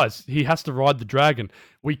 guys, he has to ride the dragon.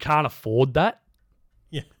 We can't afford that.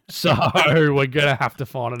 Yeah. So we're going to have to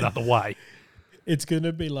find another way. It's going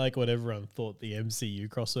to be like what everyone thought the MCU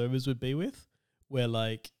crossovers would be with, where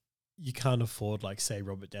like you can't afford like, say,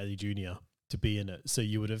 Robert Downey Jr. to be in it. So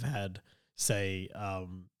you would have had, say,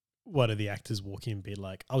 one of the actors walk in and be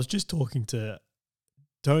like, I was just talking to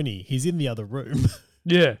Tony. He's in the other room.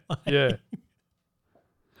 Yeah, yeah.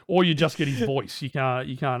 Or you just get his voice. You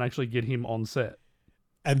can't actually get him on set.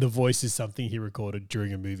 And the voice is something he recorded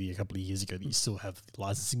during a movie a couple of years ago that you still have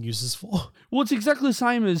licensing uses for. Well, it's exactly the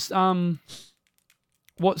same as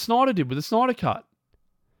what Snyder did with the Snyder Cut.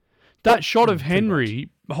 That shot of Henry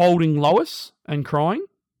holding Lois and crying.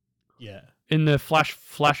 Yeah. In the flash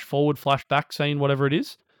forward, flash back scene, whatever it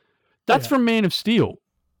is. That's from Man of Steel.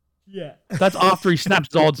 Yeah. That's after he snaps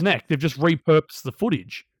Zod's neck. They've just repurposed the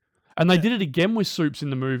footage. And they did it again with Soups in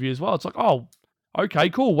the movie as well. It's like, oh, okay,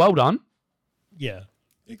 cool, well done. Yeah.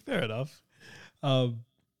 Fair enough.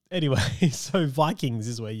 Anyway, so Vikings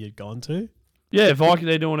is where you'd gone to. Yeah, Viking.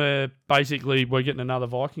 They're doing basically, we're getting another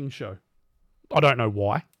Viking show. I don't know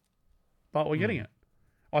why, but we're getting it.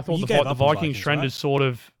 I thought the Vikings trend is sort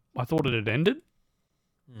of, I thought it had ended.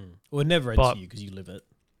 Well, it never ends for you because you live it.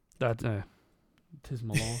 That, it is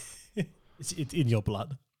my life. It's in your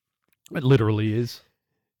blood. It literally is.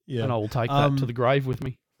 Yeah. And I will take that to the grave with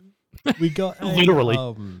me. We got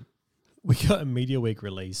literally. We got a Media Week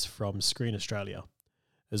release from Screen Australia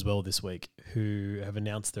as well this week, who have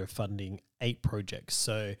announced they're funding 8 projects.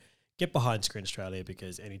 So get behind Screen Australia,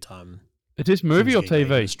 because anytime... Is this movie or TV?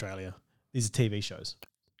 In Australia. These are TV shows.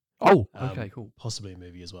 Oh, okay, cool. Possibly a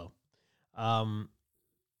movie as well.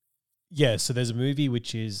 Yeah, so there's a movie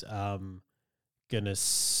which is going to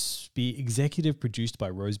be executive produced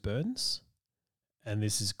by Rose Byrne, and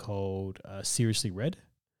this is called Seriously Red.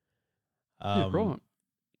 Yeah, right.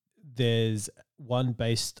 There's one a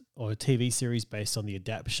TV series based on the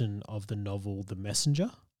adaptation of the novel The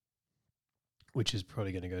Messenger, which is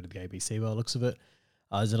probably going to go to the ABC by the looks of it.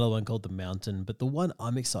 There's another one called The Mountain, but the one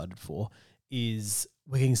I'm excited for is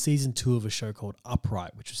we're getting season 2 of a show called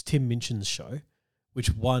Upright, which was Tim Minchin's show,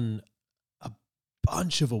 which won a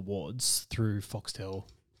bunch of awards through Foxtel,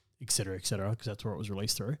 et cetera, because that's where it was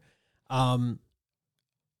released through.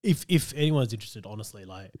 If anyone's interested, honestly,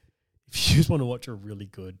 like if you just want to watch a really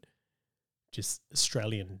good, just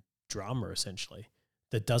Australian drama, essentially,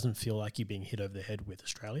 that doesn't feel like you're being hit over the head with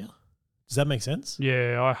Australia. Does that make sense?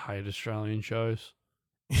 Yeah, I hate Australian shows.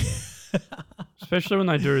 Especially when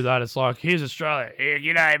they do that. It's like, here's Australia. Here,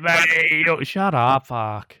 g'day, mate. Shut up,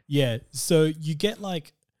 fuck. Yeah, so you get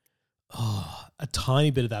like a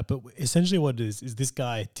tiny bit of that, but essentially what it is this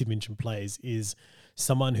guy Tim Minchin plays is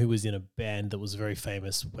someone who was in a band that was very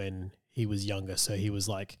famous when he was younger. So he was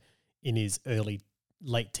like in his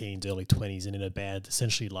late teens, early 20s, and in a band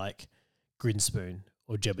essentially like Grinspoon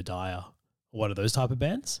or Jebediah or one of those type of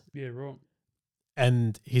bands. Yeah, right.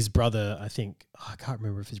 And his brother, I think, I can't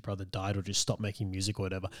remember if his brother died or just stopped making music or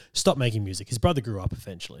whatever. Stopped making music. His brother grew up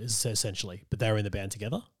essentially, but they were in the band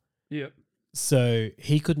together. Yep. So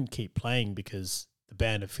he couldn't keep playing because the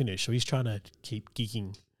band had finished. So he's trying to keep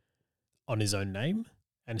gigging on his own name,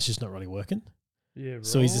 and it's just not really working. Yeah, right.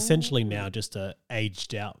 So he's essentially now just a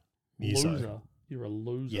aged out muso. Loser. You're a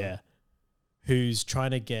loser. Yeah. Who's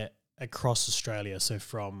trying to get across Australia, so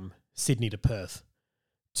from Sydney to Perth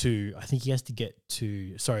to, I think he has to get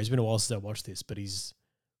to, sorry, it's been a while since I watched this, but his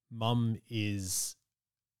mum is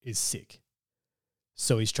sick.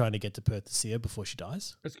 So he's trying to get to Perth to see her before she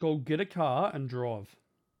dies. It's called Get a Car and Drive.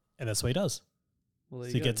 And that's what he does. Well,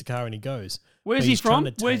 so he gets a car and he goes. Where's he from?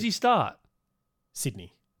 Where's he start?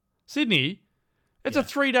 Sydney. Sydney? It's a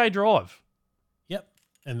 3-day drive. Yep.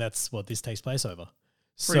 And that's what this takes place over.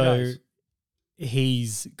 3 days.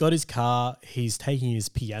 he's got his car. He's taking his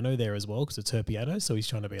piano there as well because it's her piano. So he's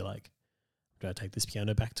trying to be like, "I'm going to take this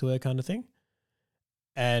piano back to her," kind of thing.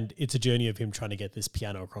 And it's a journey of him trying to get this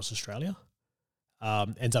piano across Australia.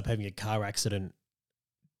 Ends up having a car accident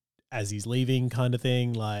as he's leaving, kind of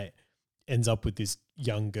thing. Like, ends up with this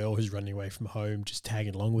young girl who's running away from home, just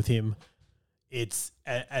tagging along with him.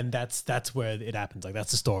 And that's where it happens. Like,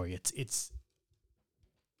 that's the story. It's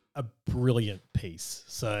a brilliant piece.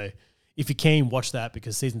 So if you can, watch that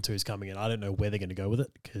because season 2 is coming in. I don't know where they're going to go with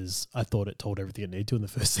it because I thought it told everything it needed to in the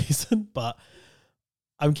first season, but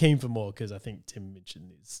I'm keen for more because I think Tim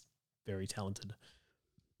Minchin is very talented.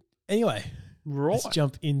 Anyway, let's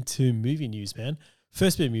jump into movie news, man.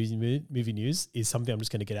 First bit of movie news is something I'm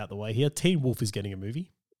just going to get out the way here. Teen Wolf is getting a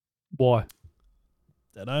movie. Why?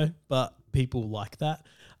 Don't know, but people like that.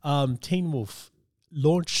 Teen Wolf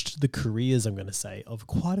launched the careers, I'm going to say, of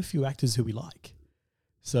quite a few actors who we like.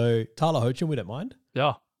 So Tyler Hoechlin, we don't mind.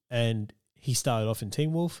 Yeah. And he started off in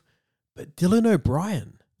Teen Wolf. But Dylan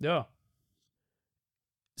O'Brien. Yeah.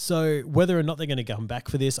 So whether or not they're going to come back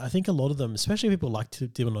for this, I think a lot of them, especially people like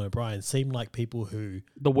Dylan O'Brien, seem like people who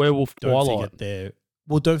the Werewolf Twilight.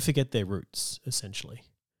 Don't forget their roots, essentially.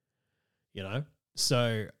 You know?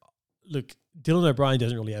 So, look, Dylan O'Brien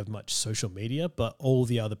doesn't really have much social media, but all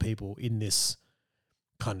the other people in this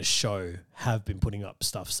kind of show have been putting up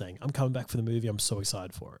stuff saying, "I'm coming back for the movie. I'm so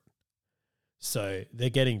excited for it." So they're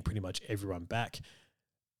getting pretty much everyone back.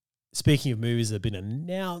 Speaking of movies that have been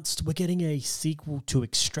announced, we're getting a sequel to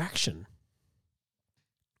Extraction.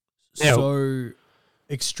 Yeah. So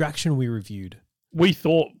Extraction we reviewed. We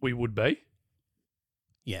thought we would be.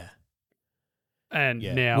 Yeah. And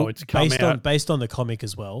now it's come out. Based on the comic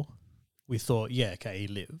as well, we thought, yeah, okay, he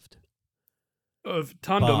lived. Of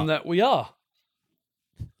Tundum that we are.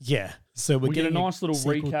 Yeah. So we get a nice little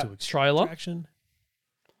recap trailer.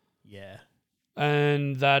 Yeah.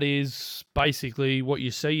 And that is basically what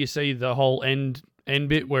you see. You see the whole end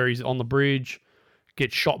bit where he's on the bridge,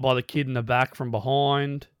 gets shot by the kid in the back from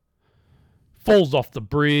behind, falls off the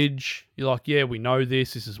bridge. You're like, yeah, we know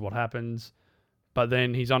this. This is what happens. But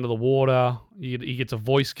then he's under the water. He gets a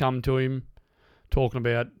voice come to him talking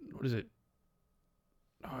about, what is it?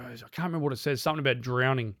 Oh, I can't remember what it says. Something about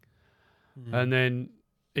drowning. Mm. And then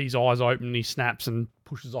his eyes open and he snaps and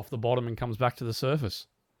pushes off the bottom and comes back to the surface.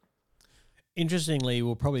 Interestingly,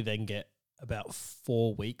 we'll probably then get about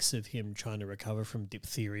 4 weeks of him trying to recover from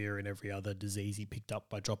diphtheria and every other disease he picked up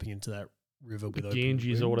by dropping into that river with open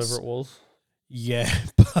Ganges or whatever it was. Yeah,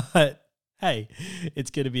 but hey,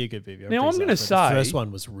 it's going to be a good movie. Now, I'm going to say... The first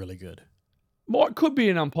one was really good. What could be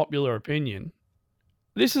an unpopular opinion,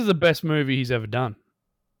 this is the best movie he's ever done.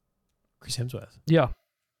 Chris Hemsworth? Yeah.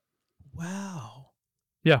 Wow.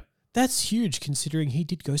 Yeah. That's huge considering he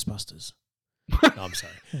did Ghostbusters. No, I'm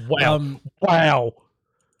sorry. Wow. Wow.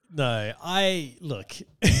 No, look.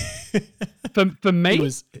 For me,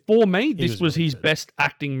 this was really his good. best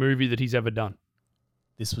acting movie that he's ever done.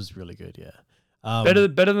 This was really good, yeah. Better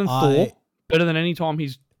than Thor. Better than any time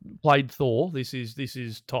he's played Thor. This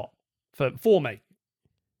is top for me.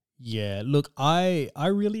 Yeah, look, I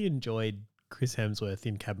really enjoyed Chris Hemsworth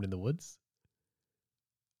in Cabin in the Woods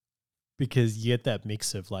because you get that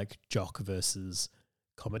mix of like jock versus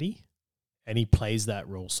comedy, and he plays that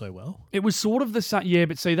role so well. It was sort of the same, yeah,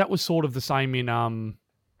 but see, that was sort of the same in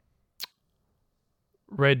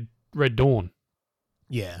Red Dawn.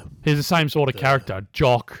 Yeah, he's the same sort of character,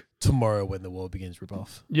 jock. Tomorrow When the World Begins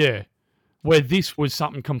ripoff. Yeah, where this was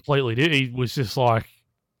something completely different. He was just like,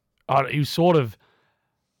 he was sort of,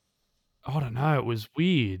 I don't know, it was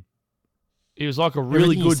weird. He was like a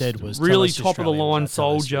really good, really top of the line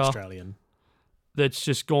soldier that's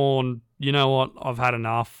just gone, you know what, I've had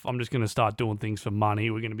enough. I'm just going to start doing things for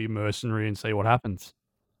money. We're going to be mercenary and see what happens.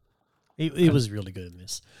 He was really good in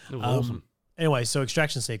this. It was awesome. Anyway, so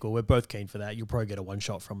Extraction sequel, we're both keen for that. You'll probably get a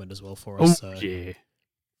one-shot from it as well for us. Oh, yeah.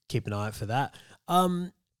 Keep an eye out for that.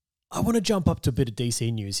 I want to jump up to a bit of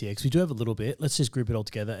DC news here because we do have a little bit. Let's just group it all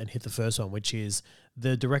together and hit the first one, which is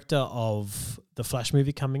the director of the Flash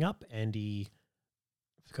movie coming up, Andy,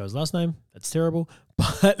 I forgot his last name. That's terrible.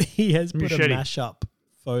 But he has put a mashup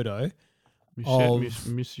photo of... I'm going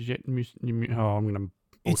to...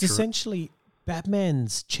 It's essentially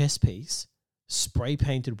Batman's chess piece spray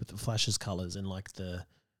painted with the Flash's colors and like the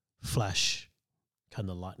Flash kind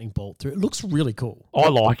of lightning bolt through. It looks really cool. I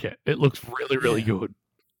like it. It looks really, really good.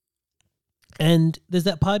 And there's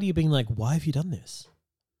that part of you being like, why have you done this?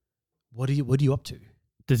 What are you up to?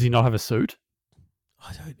 Does he not have a suit?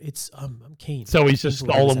 I don't. I'm keen. So he's just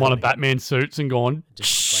stolen one of Batman's suits and gone.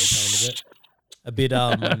 Just spray painted it. A bit.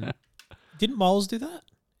 Didn't Miles do that?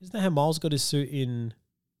 Isn't that how Miles got his suit in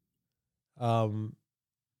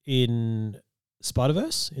in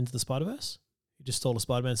Spider-Verse, Into the Spider-Verse. He just stole a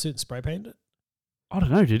Spider-Man suit and spray painted it. I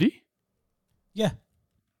don't know, did he? Yeah.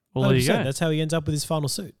 Well, there you 100%. go. That's how he ends up with his final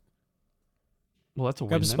suit. Well, that's a win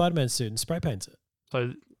Grabs a then. Spider-Man suit and spray paints it.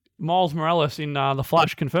 So Miles Morales in The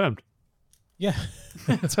Flash confirmed. Yeah.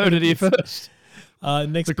 Heard it here first.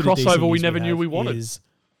 Next The bit of DC crossover we news never knew have we wanted. is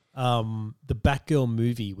the Batgirl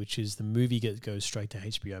movie, which is the movie that goes straight to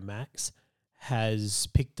HBO Max, has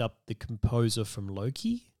picked up the composer from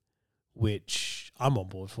Loki, which I'm on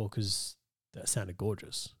board for because that sounded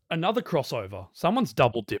gorgeous. Another crossover. Someone's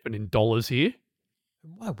double dipping in dollars here.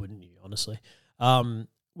 Why wouldn't you, honestly?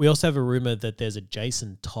 We also have a rumor that there's a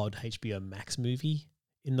Jason Todd HBO Max movie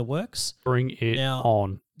in the works. Bring it Now-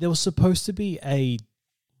 on. There was supposed to be a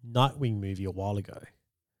Nightwing movie a while ago,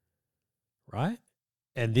 right?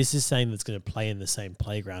 And this is saying that's going to play in the same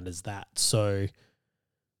playground as that. So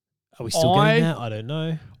are we still getting that? I don't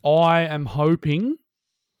know. I am hoping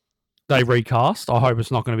they recast. I hope it's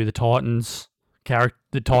not going to be the Titans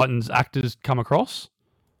actors come across.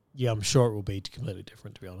 Yeah, I'm sure it will be completely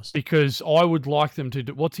different, to be honest. Because I would like them to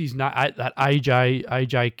do, what's his name? That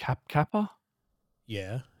AJ Kappa?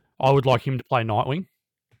 Yeah. I would like him to play Nightwing.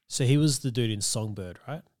 So he was the dude in Songbird,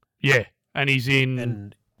 right? Yeah. And he's in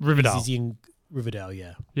And Riverdale. He's in Riverdale,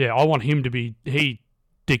 yeah. Yeah, I want him to be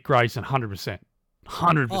Dick Grayson 100%.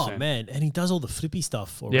 100%. Oh, man. And he does all the flippy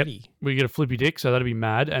stuff already. We get a flippy dick, so that'd be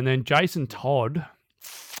mad. And then Jason Todd,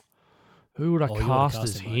 who would I Oh, you wanna cast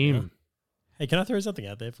cast as him, yeah? him? Hey, can I throw something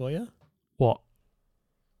out there for you? What?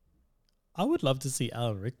 I would love to see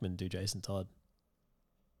Alan Rickman do Jason Todd.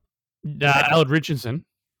 Alan Richardson.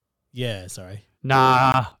 Yeah, sorry.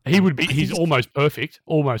 Nah, he would be. I think He's he's- almost perfect.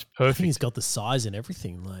 Almost I think perfect. he's got the size and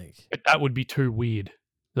everything. Like, But that would be too weird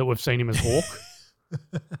that we've seen him as Hawk.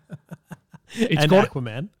 It's and got-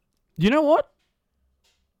 Aquaman. You know what?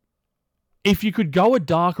 If you could go a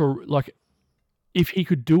darker, if he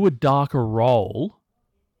could do a darker role,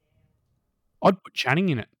 I'd put Channing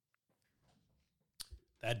in it.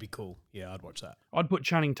 That'd be cool. Yeah, I'd watch that. I'd put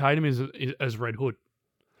Channing Tatum as Red Hood.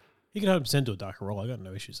 He could 100% do a darker role. I got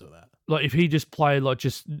no issues with that. Like if he just played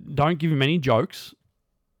just don't give him any jokes.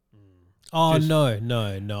 Oh, Just- no.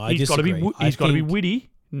 I He's got to be disagree. he's got to be think- witty,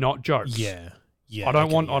 not jokes. Yeah. I don't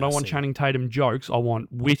okay, want yeah, I don't want see. Channing Tatum jokes. I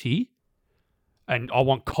want witty, and I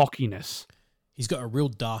want cockiness. He's got a real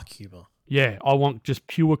dark humor. Yeah, I want just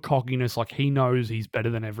pure cockiness. Like he knows he's better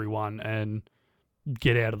than everyone, and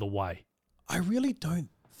get out of the way. I really don't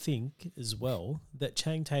think as well that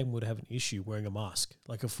Channing Tatum would have an issue wearing a mask,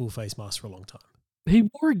 like a full face mask for a long time. He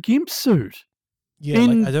wore a gimp suit. Yeah,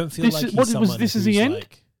 In like, I don't feel this like is- he's what was someone This Is the who's End?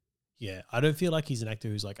 like- yeah, I don't feel like he's an actor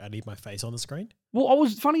who's like, I need my face on the screen. Well, I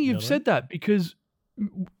was funny You you've know said that because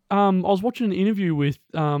I was watching an interview with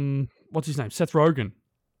what's his name, Seth Rogen,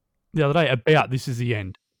 the other day about This Is the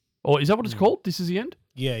End, or is that what it's Mm. called? This Is the End.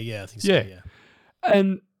 Yeah, I think so. Yeah. Yeah.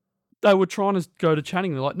 And they were trying to go to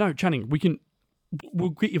Channing. They're like, no, Channing, we'll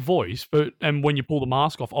get your voice, and when you pull the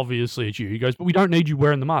mask off, obviously it's you. He goes, but we don't need you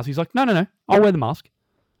wearing the mask. He's like, no, I'll wear the mask.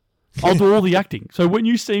 I'll do all the acting. So when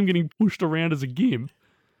you see him getting pushed around as a gimp,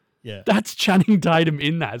 Yeah. that's Channing Tatum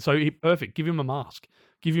in that. So perfect. Give him a mask.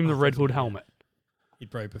 Give him the I Red think Hood so, yeah. helmet. You'd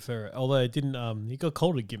probably prefer it. Although it didn't he got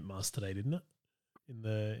called a gimp mask today, didn't it? In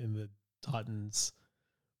the Titans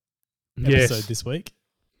episode Yes, this week.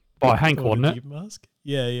 by Hank, Called wasn't a it? Gimp mask?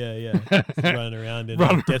 Yeah. Just running around and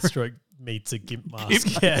Running Deathstroke meets a gimp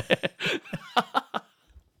mask. Gimp- Yeah.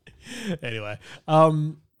 Anyway,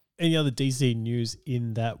 any other DC news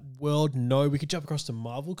in that world? No, we could jump across to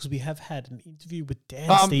Marvel because we have had an interview with Dan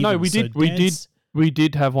Stevens. No, we So did. Dan's- We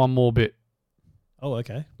did have one more bit. Oh,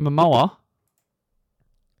 okay. Momoa.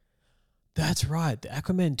 That's right. The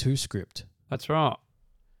Aquaman 2 script. That's right.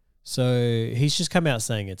 So he's just come out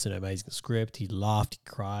saying it's an amazing script. He laughed, he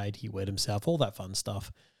cried, he wet himself, all that fun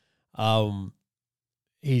stuff.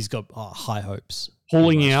 He's got high hopes. pretty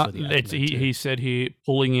Pulling much out. for the Aquaman 2. He said here,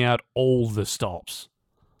 pulling out all the stops.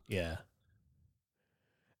 Yeah.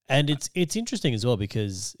 And it's interesting as well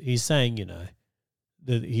because he's saying,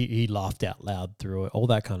 that he laughed out loud through it, all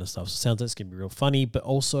that kind of stuff. So it sounds like it's going to be real funny, but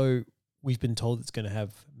also we've been told it's going to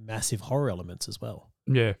have massive horror elements as well.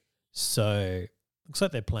 Yeah. So looks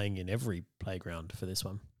like they're playing in every playground for this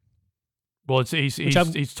one. Well, he's I'm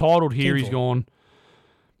titled here. keen He's for. gone.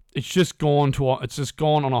 It's just gone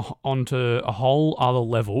onto a whole other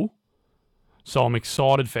level. So I'm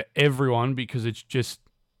excited for everyone because it's just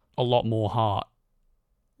a lot more heart.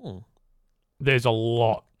 Hmm. There's a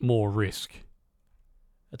lot more risk.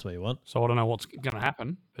 That's what you want. So I don't know what's going to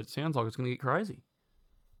happen, but it sounds like it's going to get crazy.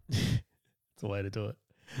 It's a way to do it.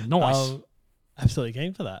 Nice. Absolutely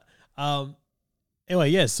game for that. Anyway,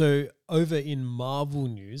 yeah. So over in Marvel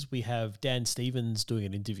news, we have Dan Stevens doing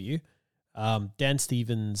an interview. Dan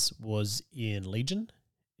Stevens was in Legion,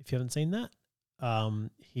 if you haven't seen that.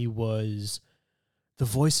 He was the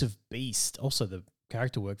voice of Beast, also the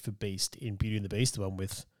character work for Beast in Beauty and the Beast, the one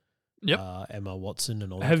with Emma Watson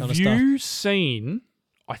and all that kind of stuff. Have you seen,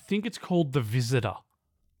 I think it's called The Visitor.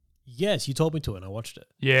 Yes, you told me to and I watched it.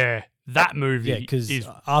 Yeah, that movie Yeah, because is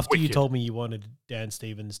after you wicked. told me you wanted Dan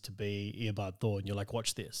Stevens to be Eobard Thor, and you're like,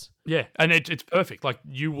 watch this. Yeah, and it's perfect. Like,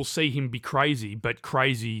 you will see him be crazy, but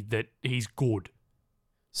crazy that he's good.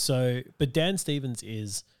 So, but Dan Stevens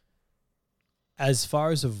is, as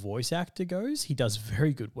far as a voice actor goes, he does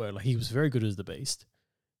very good work. Like, he was very good as the Beast.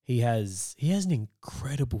 He has an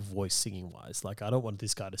incredible voice singing wise. Like, I don't want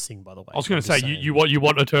this guy to sing, by the way. I was going I'm to just say, saying. you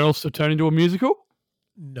want Eternals to turn into a musical?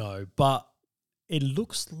 No, but it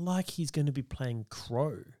looks like he's going to be playing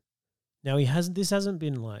Crow. Now, this hasn't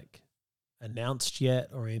been like announced yet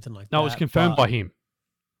or anything like that. No, it was confirmed by him.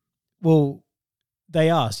 Well, they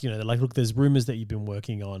asked, they're like, look, there's rumors that you've been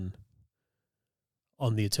working on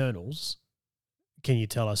the Eternals. Can you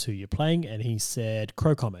tell us who you're playing? And he said,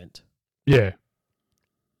 Crow comment. Yeah.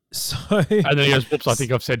 So, And then he goes, whoops, I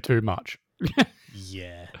think I've said too much.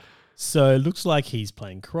 yeah. So it looks like he's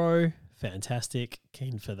playing Crow. Fantastic.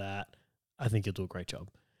 Keen for that. I think he'll do a great job.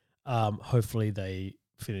 Hopefully they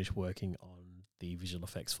finish working on the visual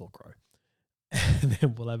effects for Crow. And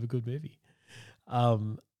then we'll have a good movie.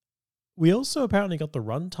 We also apparently got the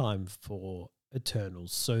runtime for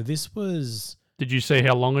Eternals. So this was... Did you see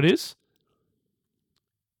how long it is?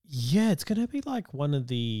 Yeah, it's going to be like one of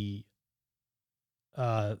the...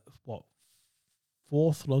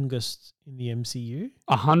 fourth longest in the MCU?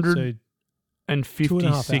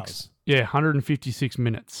 156. hours. Yeah, 156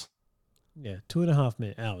 minutes. Yeah,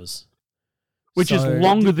 2.5 hours. Which is So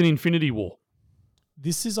longer than Infinity War.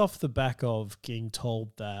 This is off the back of getting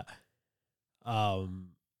told that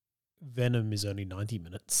Venom is only 90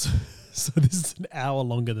 minutes. So this is an hour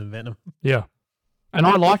longer than Venom. Yeah. And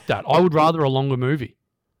I like that. I would rather a longer movie.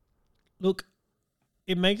 Look,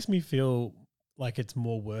 it makes me feel like it's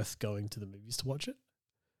more worth going to the movies to watch it.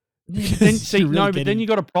 Then, see, You're really no, but then getting- you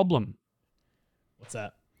got a problem. What's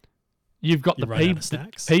that? You've got You the run out P, of the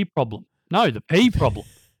snacks? P problem. No, the P problem.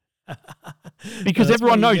 Because No, that's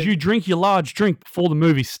everyone why knows get- you drink your large drink before the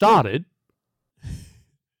movie started,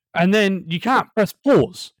 and then you can't press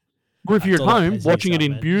pause. Or if That's you're at all that home pays watching it takes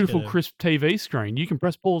in out, man. beautiful, Just gotta- crisp TV screen, you can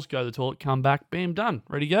press pause, go to the toilet, come back, bam, done,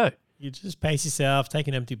 ready to go. You just pace yourself, take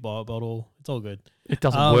an empty bottle. It's all good. It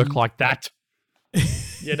doesn't work like that.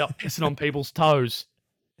 You end up pissing on people's toes.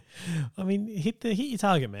 I mean, hit your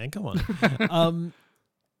target, man. Come on.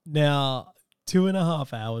 Now,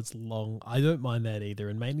 2.5 hours long. I don't mind that either,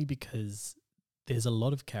 and mainly because there's a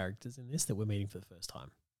lot of characters in this that we're meeting for the first time.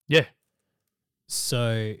 Yeah.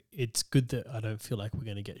 So it's good that I don't feel like we're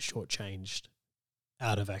going to get shortchanged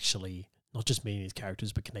out of actually not just meeting these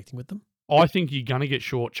characters but connecting with them. I think you're going to get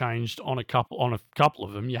shortchanged on a couple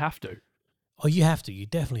of them. You have to. Oh, you have to. You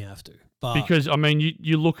definitely have to. But Because, I mean,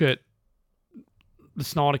 you look at the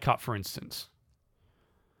Snyder Cut, for instance.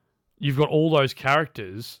 You've got all those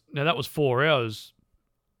characters. Now, that was 4 hours,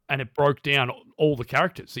 and it broke down all the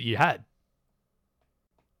characters that you had.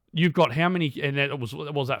 You've got how many? And that was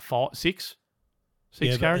that 6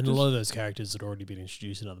 yeah, characters? and a lot of those characters had already been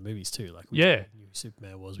introduced in other movies too. Like Yeah. we knew who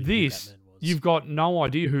Superman was. We knew who This, Batman was. you've got no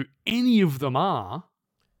idea who any of them are,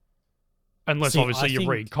 unless See, obviously I you think-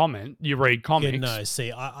 read comics. Yeah, no,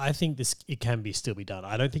 see, I think it can still be done.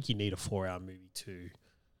 I don't think you need a 4-hour movie to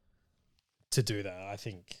do that. I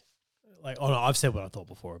think, like, oh no, I've said what I thought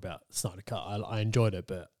before about Snyder Cut. I enjoyed it,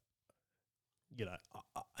 but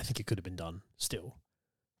I think it could have been done still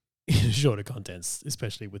in shorter contents,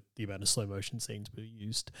 especially with the amount of slow motion scenes we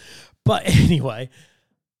used. But anyway,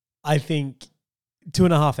 I think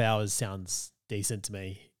 2.5 hours sounds decent to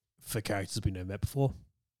me for characters we never met before.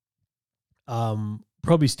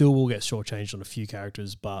 Probably still will get shortchanged on a few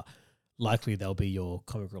characters, but likely they'll be your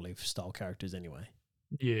comic relief style characters anyway.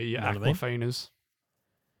 Yeah, You know what I mean? Aquafinas.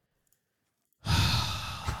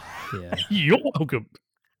 Yeah. You're welcome.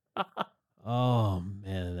 Oh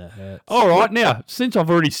man, that hurts. All right, now, since I've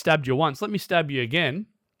already stabbed you once, let me stab you again.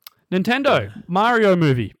 Nintendo, Mario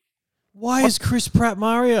movie. Why is Chris Pratt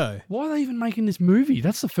Mario? Why are they even making this movie?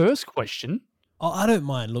 That's the first question. Oh, I don't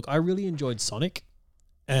mind. Look, I really enjoyed Sonic,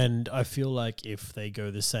 and I feel like if they go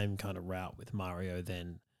the same kind of route with Mario,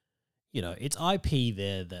 then it's IP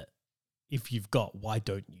there that if you've got, why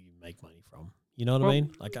don't you make money from? You know what I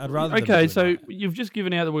mean? Like, I'd rather. them Okay, do so that. you've just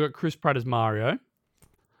given out that we've got Chris Pratt as Mario,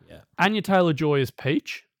 Yeah, Anya Taylor-Joy as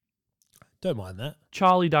Peach, don't mind that.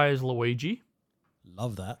 Charlie Day as Luigi,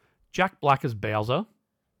 Love that. Jack Black as Bowser,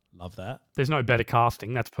 Love that. There's no better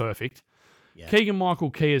casting. That's perfect. Yeah.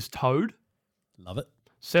 Keegan-Michael Key as Toad. Love it.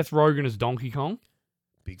 Seth Rogen as Donkey Kong.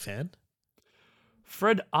 Big fan.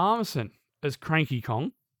 Fred Armisen as Cranky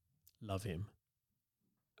Kong. Love him.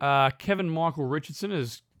 Kevin Michael Richardson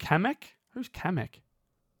as Kamek. Who's Kamek?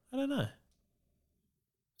 I don't know.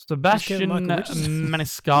 Sebastian Michael Richardson?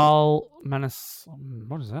 Maniscalco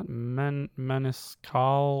what is that?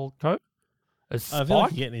 Maniscalco as I feel like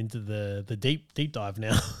Spike. you're getting into the deep dive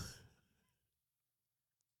now.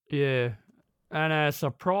 Yeah. And a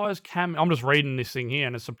surprise cameo. I'm just reading this thing here,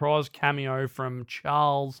 and a surprise cameo from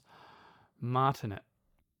Charles Martinet.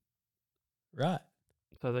 Right.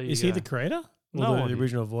 So there you Is go. he the creator? No Or the idea.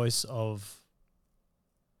 original voice of...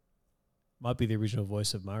 Might be the original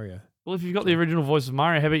voice of Mario. Well, if you've got the original voice of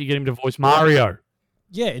Mario, how about you get him to voice Mario?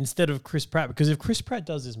 Yeah, instead of Chris Pratt. Because if Chris Pratt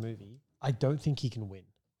does this movie, I don't think he can win,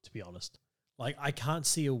 to be honest. Like, I can't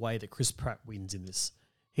see a way that Chris Pratt wins in this.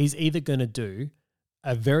 He's either going to do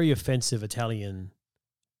a very offensive Italian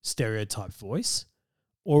stereotype voice,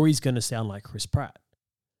 or he's going to sound like Chris Pratt.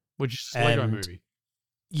 Which is a Lego And- movie.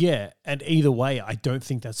 Yeah, and either way, I don't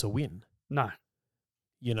think that's a win. No.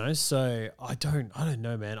 You know, so I don't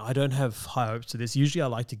know, man. I don't have high hopes to this. Usually I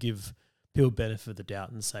like to give people benefit of the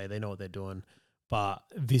doubt and say they know what they're doing. But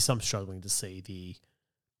this I'm struggling to see the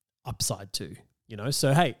upside to, you know.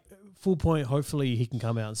 So, hey, full point. Hopefully he can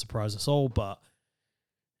come out and surprise us all. But,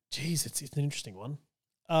 geez, it's an interesting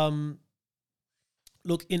one.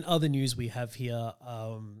 Look, in other news we have here,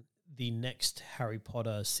 the next Harry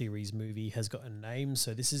Potter series movie has got a name.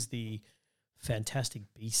 So this is the Fantastic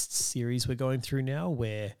Beasts series we're going through now,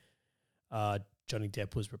 where Johnny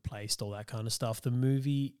Depp was replaced, all that kind of stuff. The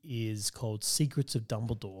movie is called Secrets of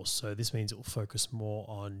Dumbledore. So this means it will focus more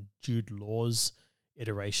on Jude Law's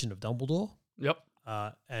iteration of Dumbledore Yep.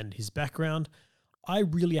 and his background. I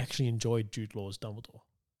really actually enjoyed Jude Law's Dumbledore.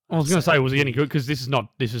 I was going to say, was he any good? Because this is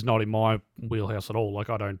not in my wheelhouse at all. Like,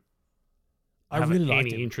 I don't have really liked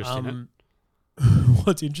any him. interest in it.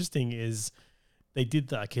 What's interesting is they did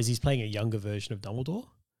that because he's playing a younger version of Dumbledore,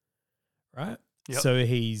 right? Yep. So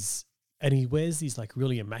he wears these like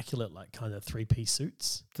really immaculate, like kind of 3-piece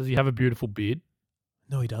suits. Does he have a beautiful beard?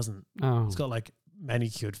 No, he doesn't. Oh. He's got like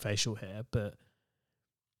manicured facial hair, but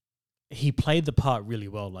he played the part really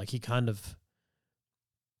well. Like he kind of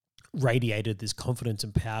radiated this confidence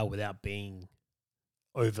and power without being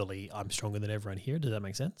overly, I'm stronger than everyone here. Does that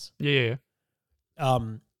make sense? Yeah.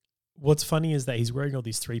 What's funny is that he's wearing all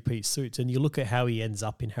these 3-piece suits, and you look at how he ends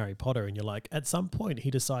up in Harry Potter, and you're like, at some point he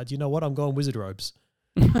decides, you know what, I'm going wizard robes.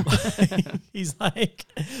 He's like,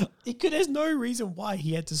 there's no reason why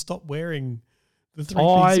he had to stop wearing the 3-piece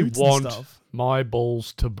I suits want and stuff. my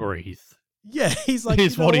balls to breathe. Yeah, he's like,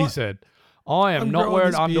 Here's you know what he what? said. I am I'm not growing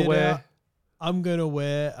wearing this beard underwear. out. I'm going to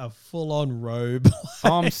wear a full-on robe.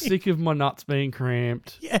 I'm sick of my nuts being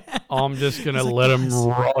cramped. Yeah. I'm just going to He's like, let them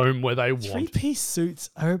 "Guys, roam where they want. 3-piece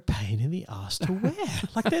suits are a pain in the ass to wear.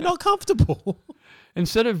 Like, they're not comfortable.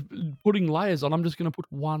 Instead of putting layers on, I'm just going to put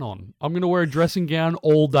one on. I'm going to wear a dressing gown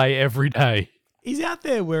all day, every day. He's out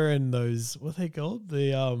there wearing those, what are they called?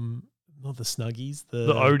 The, not the Snuggies.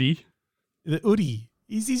 The Odie. The Oodie.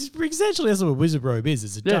 He's essentially, that's what a wizard robe is.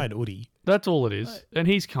 It's a Yeah. giant Oodie. That's all it is. And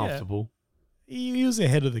he's comfortable. He was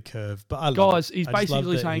ahead of the curve, but I love Guys, it. he's I just love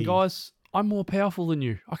basically that saying, he- guys, I'm more powerful than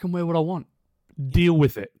you. I can wear what I want. Deal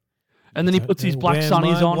with it. And then he don't puts his know black where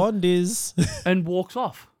sunnies my on wand is. and walks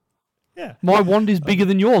off. Yeah. My wand is bigger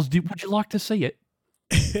than yours. Would you like to see it?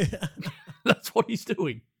 That's what he's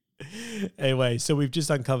doing. Anyway, so we've just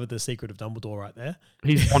uncovered the secret of Dumbledore right there.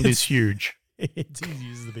 His wand is huge. He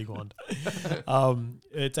uses the big wand.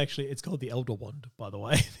 It's called the Elder Wand, by the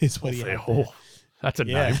way. Is what he had there. Oh, that's a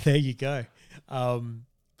Yeah, name. there you go.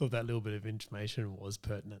 Thought that little bit of information was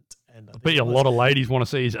pertinent. And I I bet think you it a was. lot of ladies want to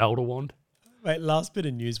see his elder wand. Wait, last bit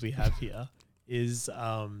of news we have here is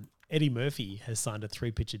Eddie Murphy has signed a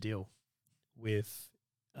 3-picture deal with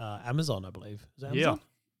Amazon, I believe. Is that Amazon?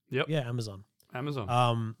 Yep. Yeah, Amazon.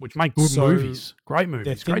 Amazon. Which make good so movies. Great They're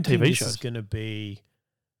movies. Great thinking TV this shows. is going to be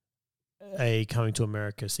a Coming to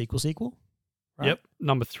America sequel. Right? Yep.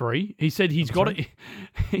 Number 3. He said he's Number got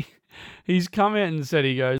it. He's come out and said,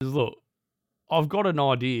 he goes, look, I've got an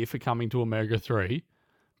idea for Coming to America 3,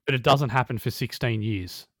 but it doesn't happen for 16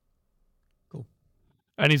 years. Cool.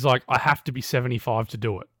 And he's like, I have to be 75 to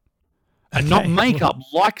do it. And not make up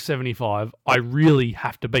like 75. I really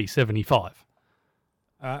have to be 75.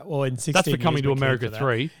 Well, in 16 That's for years, Coming to we're keen America for that.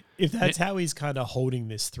 3. If that's how he's kind of holding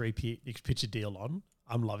this 3-picture deal on,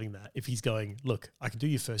 I'm loving that. If he's going, look, I can do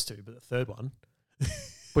your first 2, but the third one,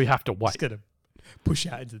 We have to wait. it's gonna push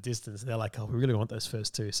out into the distance. They're like, oh, we really want those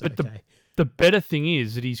first two. So, But the better thing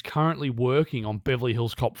is that he's currently working on Beverly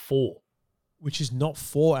Hills Cop 4. Which is not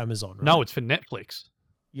for Amazon, right? No, it's for Netflix.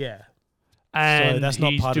 Yeah. And So that's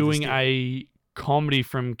not he's part of this doing deal. a comedy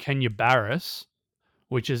from Kenya Barris,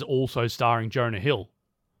 which is also starring Jonah Hill.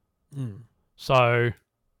 Mm. So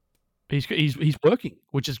he's working,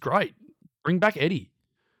 which is great. Bring back Eddie.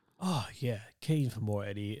 Oh, yeah. Keen for more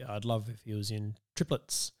Eddie. I'd love if he was in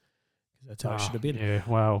Triplets. That's how it should have been. Yeah,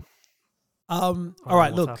 well. All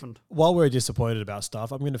right, look, while we're disappointed about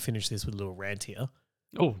stuff, I'm going to finish this with a little rant here.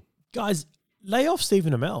 Oh. Guys, lay off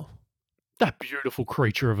Stephen Amell. That beautiful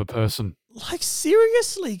creature of a person. Like,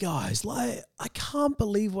 seriously, guys. Like, I can't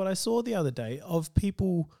believe what I saw the other day of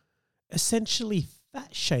people essentially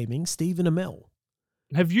fat-shaming Stephen Amell.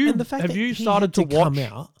 Have you started to watch?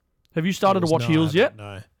 Have you started to watch Heels yet?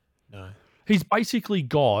 No. He's basically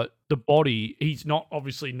got the body. He's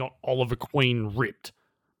obviously not Oliver Queen ripped,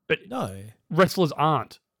 but no, wrestlers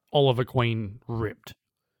aren't Oliver Queen ripped.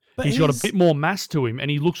 But he's got a bit more mass to him, and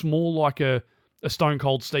he looks more like a Stone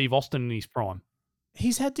Cold Steve Austin in his prime.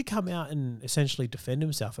 He's had to come out and essentially defend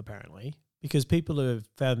himself, apparently, because people have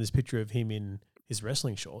found this picture of him in his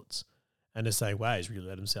wrestling shorts and are saying, wow, he's really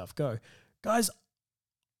let himself go. Guys,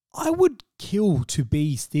 I would kill to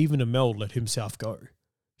be Stephen Amell let himself go.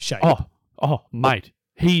 Shape. Oh, mate.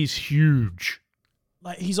 He's huge.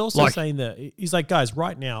 Like, he's also saying that, he's like, guys,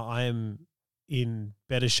 right now I am in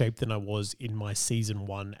better shape than I was in my season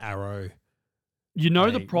 1 Arrow. You know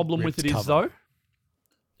the problem with it is, cover. though?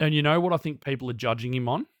 And you know what I think people are judging him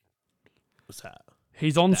on? What's that?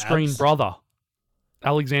 His on-screen brother,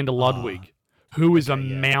 Alexander Ludwig, who is a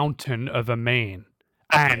mountain of a man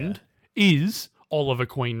and is Oliver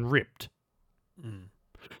Queen ripped. Mm.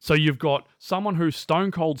 So you've got someone who's Stone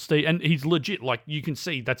Cold Steve, and he's legit, like you can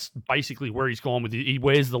see that's basically where he's gone with it. He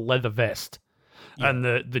wears the leather vest and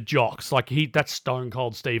the jocks. Like that's Stone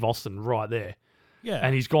Cold Steve Austin right there. Yeah.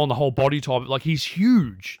 And he's gone the whole body type. Like he's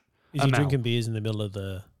huge. Is he drinking beers in the middle of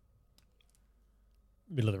the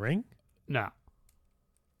ring? No.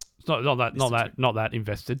 It's not that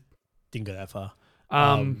invested. Didn't go that far.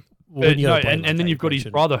 And then you've got his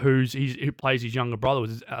brother who plays his younger brother,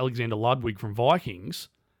 which is Alexander Ludwig from Vikings.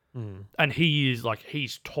 Mm. And he's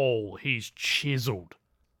tall, he's chiseled.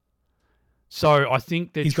 So I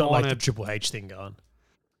think he's got like the Triple H thing going.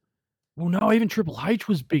 Well, no, even Triple H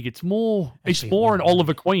was big. It's more an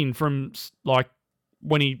Oliver Queen from like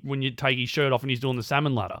when you take his shirt off and he's doing the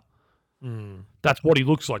salmon ladder. Mm. That's what he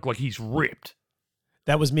looks like. Like he's ripped.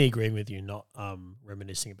 That was me agreeing with you, not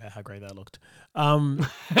reminiscing about how great that looked. No,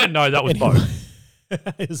 that was both.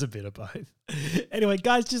 It was a bit of both. Anyway,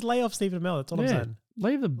 guys, just lay off Stephen Amell. That's all I'm saying.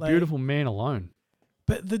 Leave the beautiful man alone.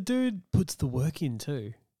 But the dude puts the work in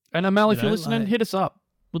too. And Amell, if you're listening, hit us up.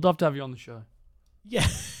 We'd love to have you on the show. Yeah.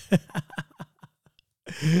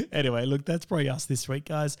 Anyway, look, that's probably us this week,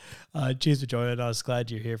 guys. Cheers for joining us.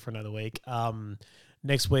 Glad you're here for another week.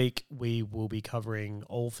 Next week, we will be covering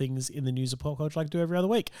all things in the news of pop culture like we do every other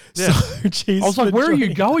week. Yeah. So, cheers. I was like, where are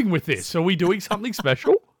you going with this? Are we doing something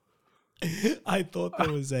special? I thought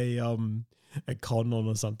there was a con on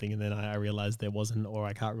or something, and then I realized there wasn't, or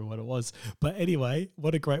I can't remember what it was. But anyway,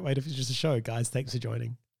 what a great way to finish the show, guys. Thanks for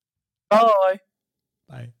joining. Bye.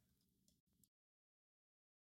 Bye.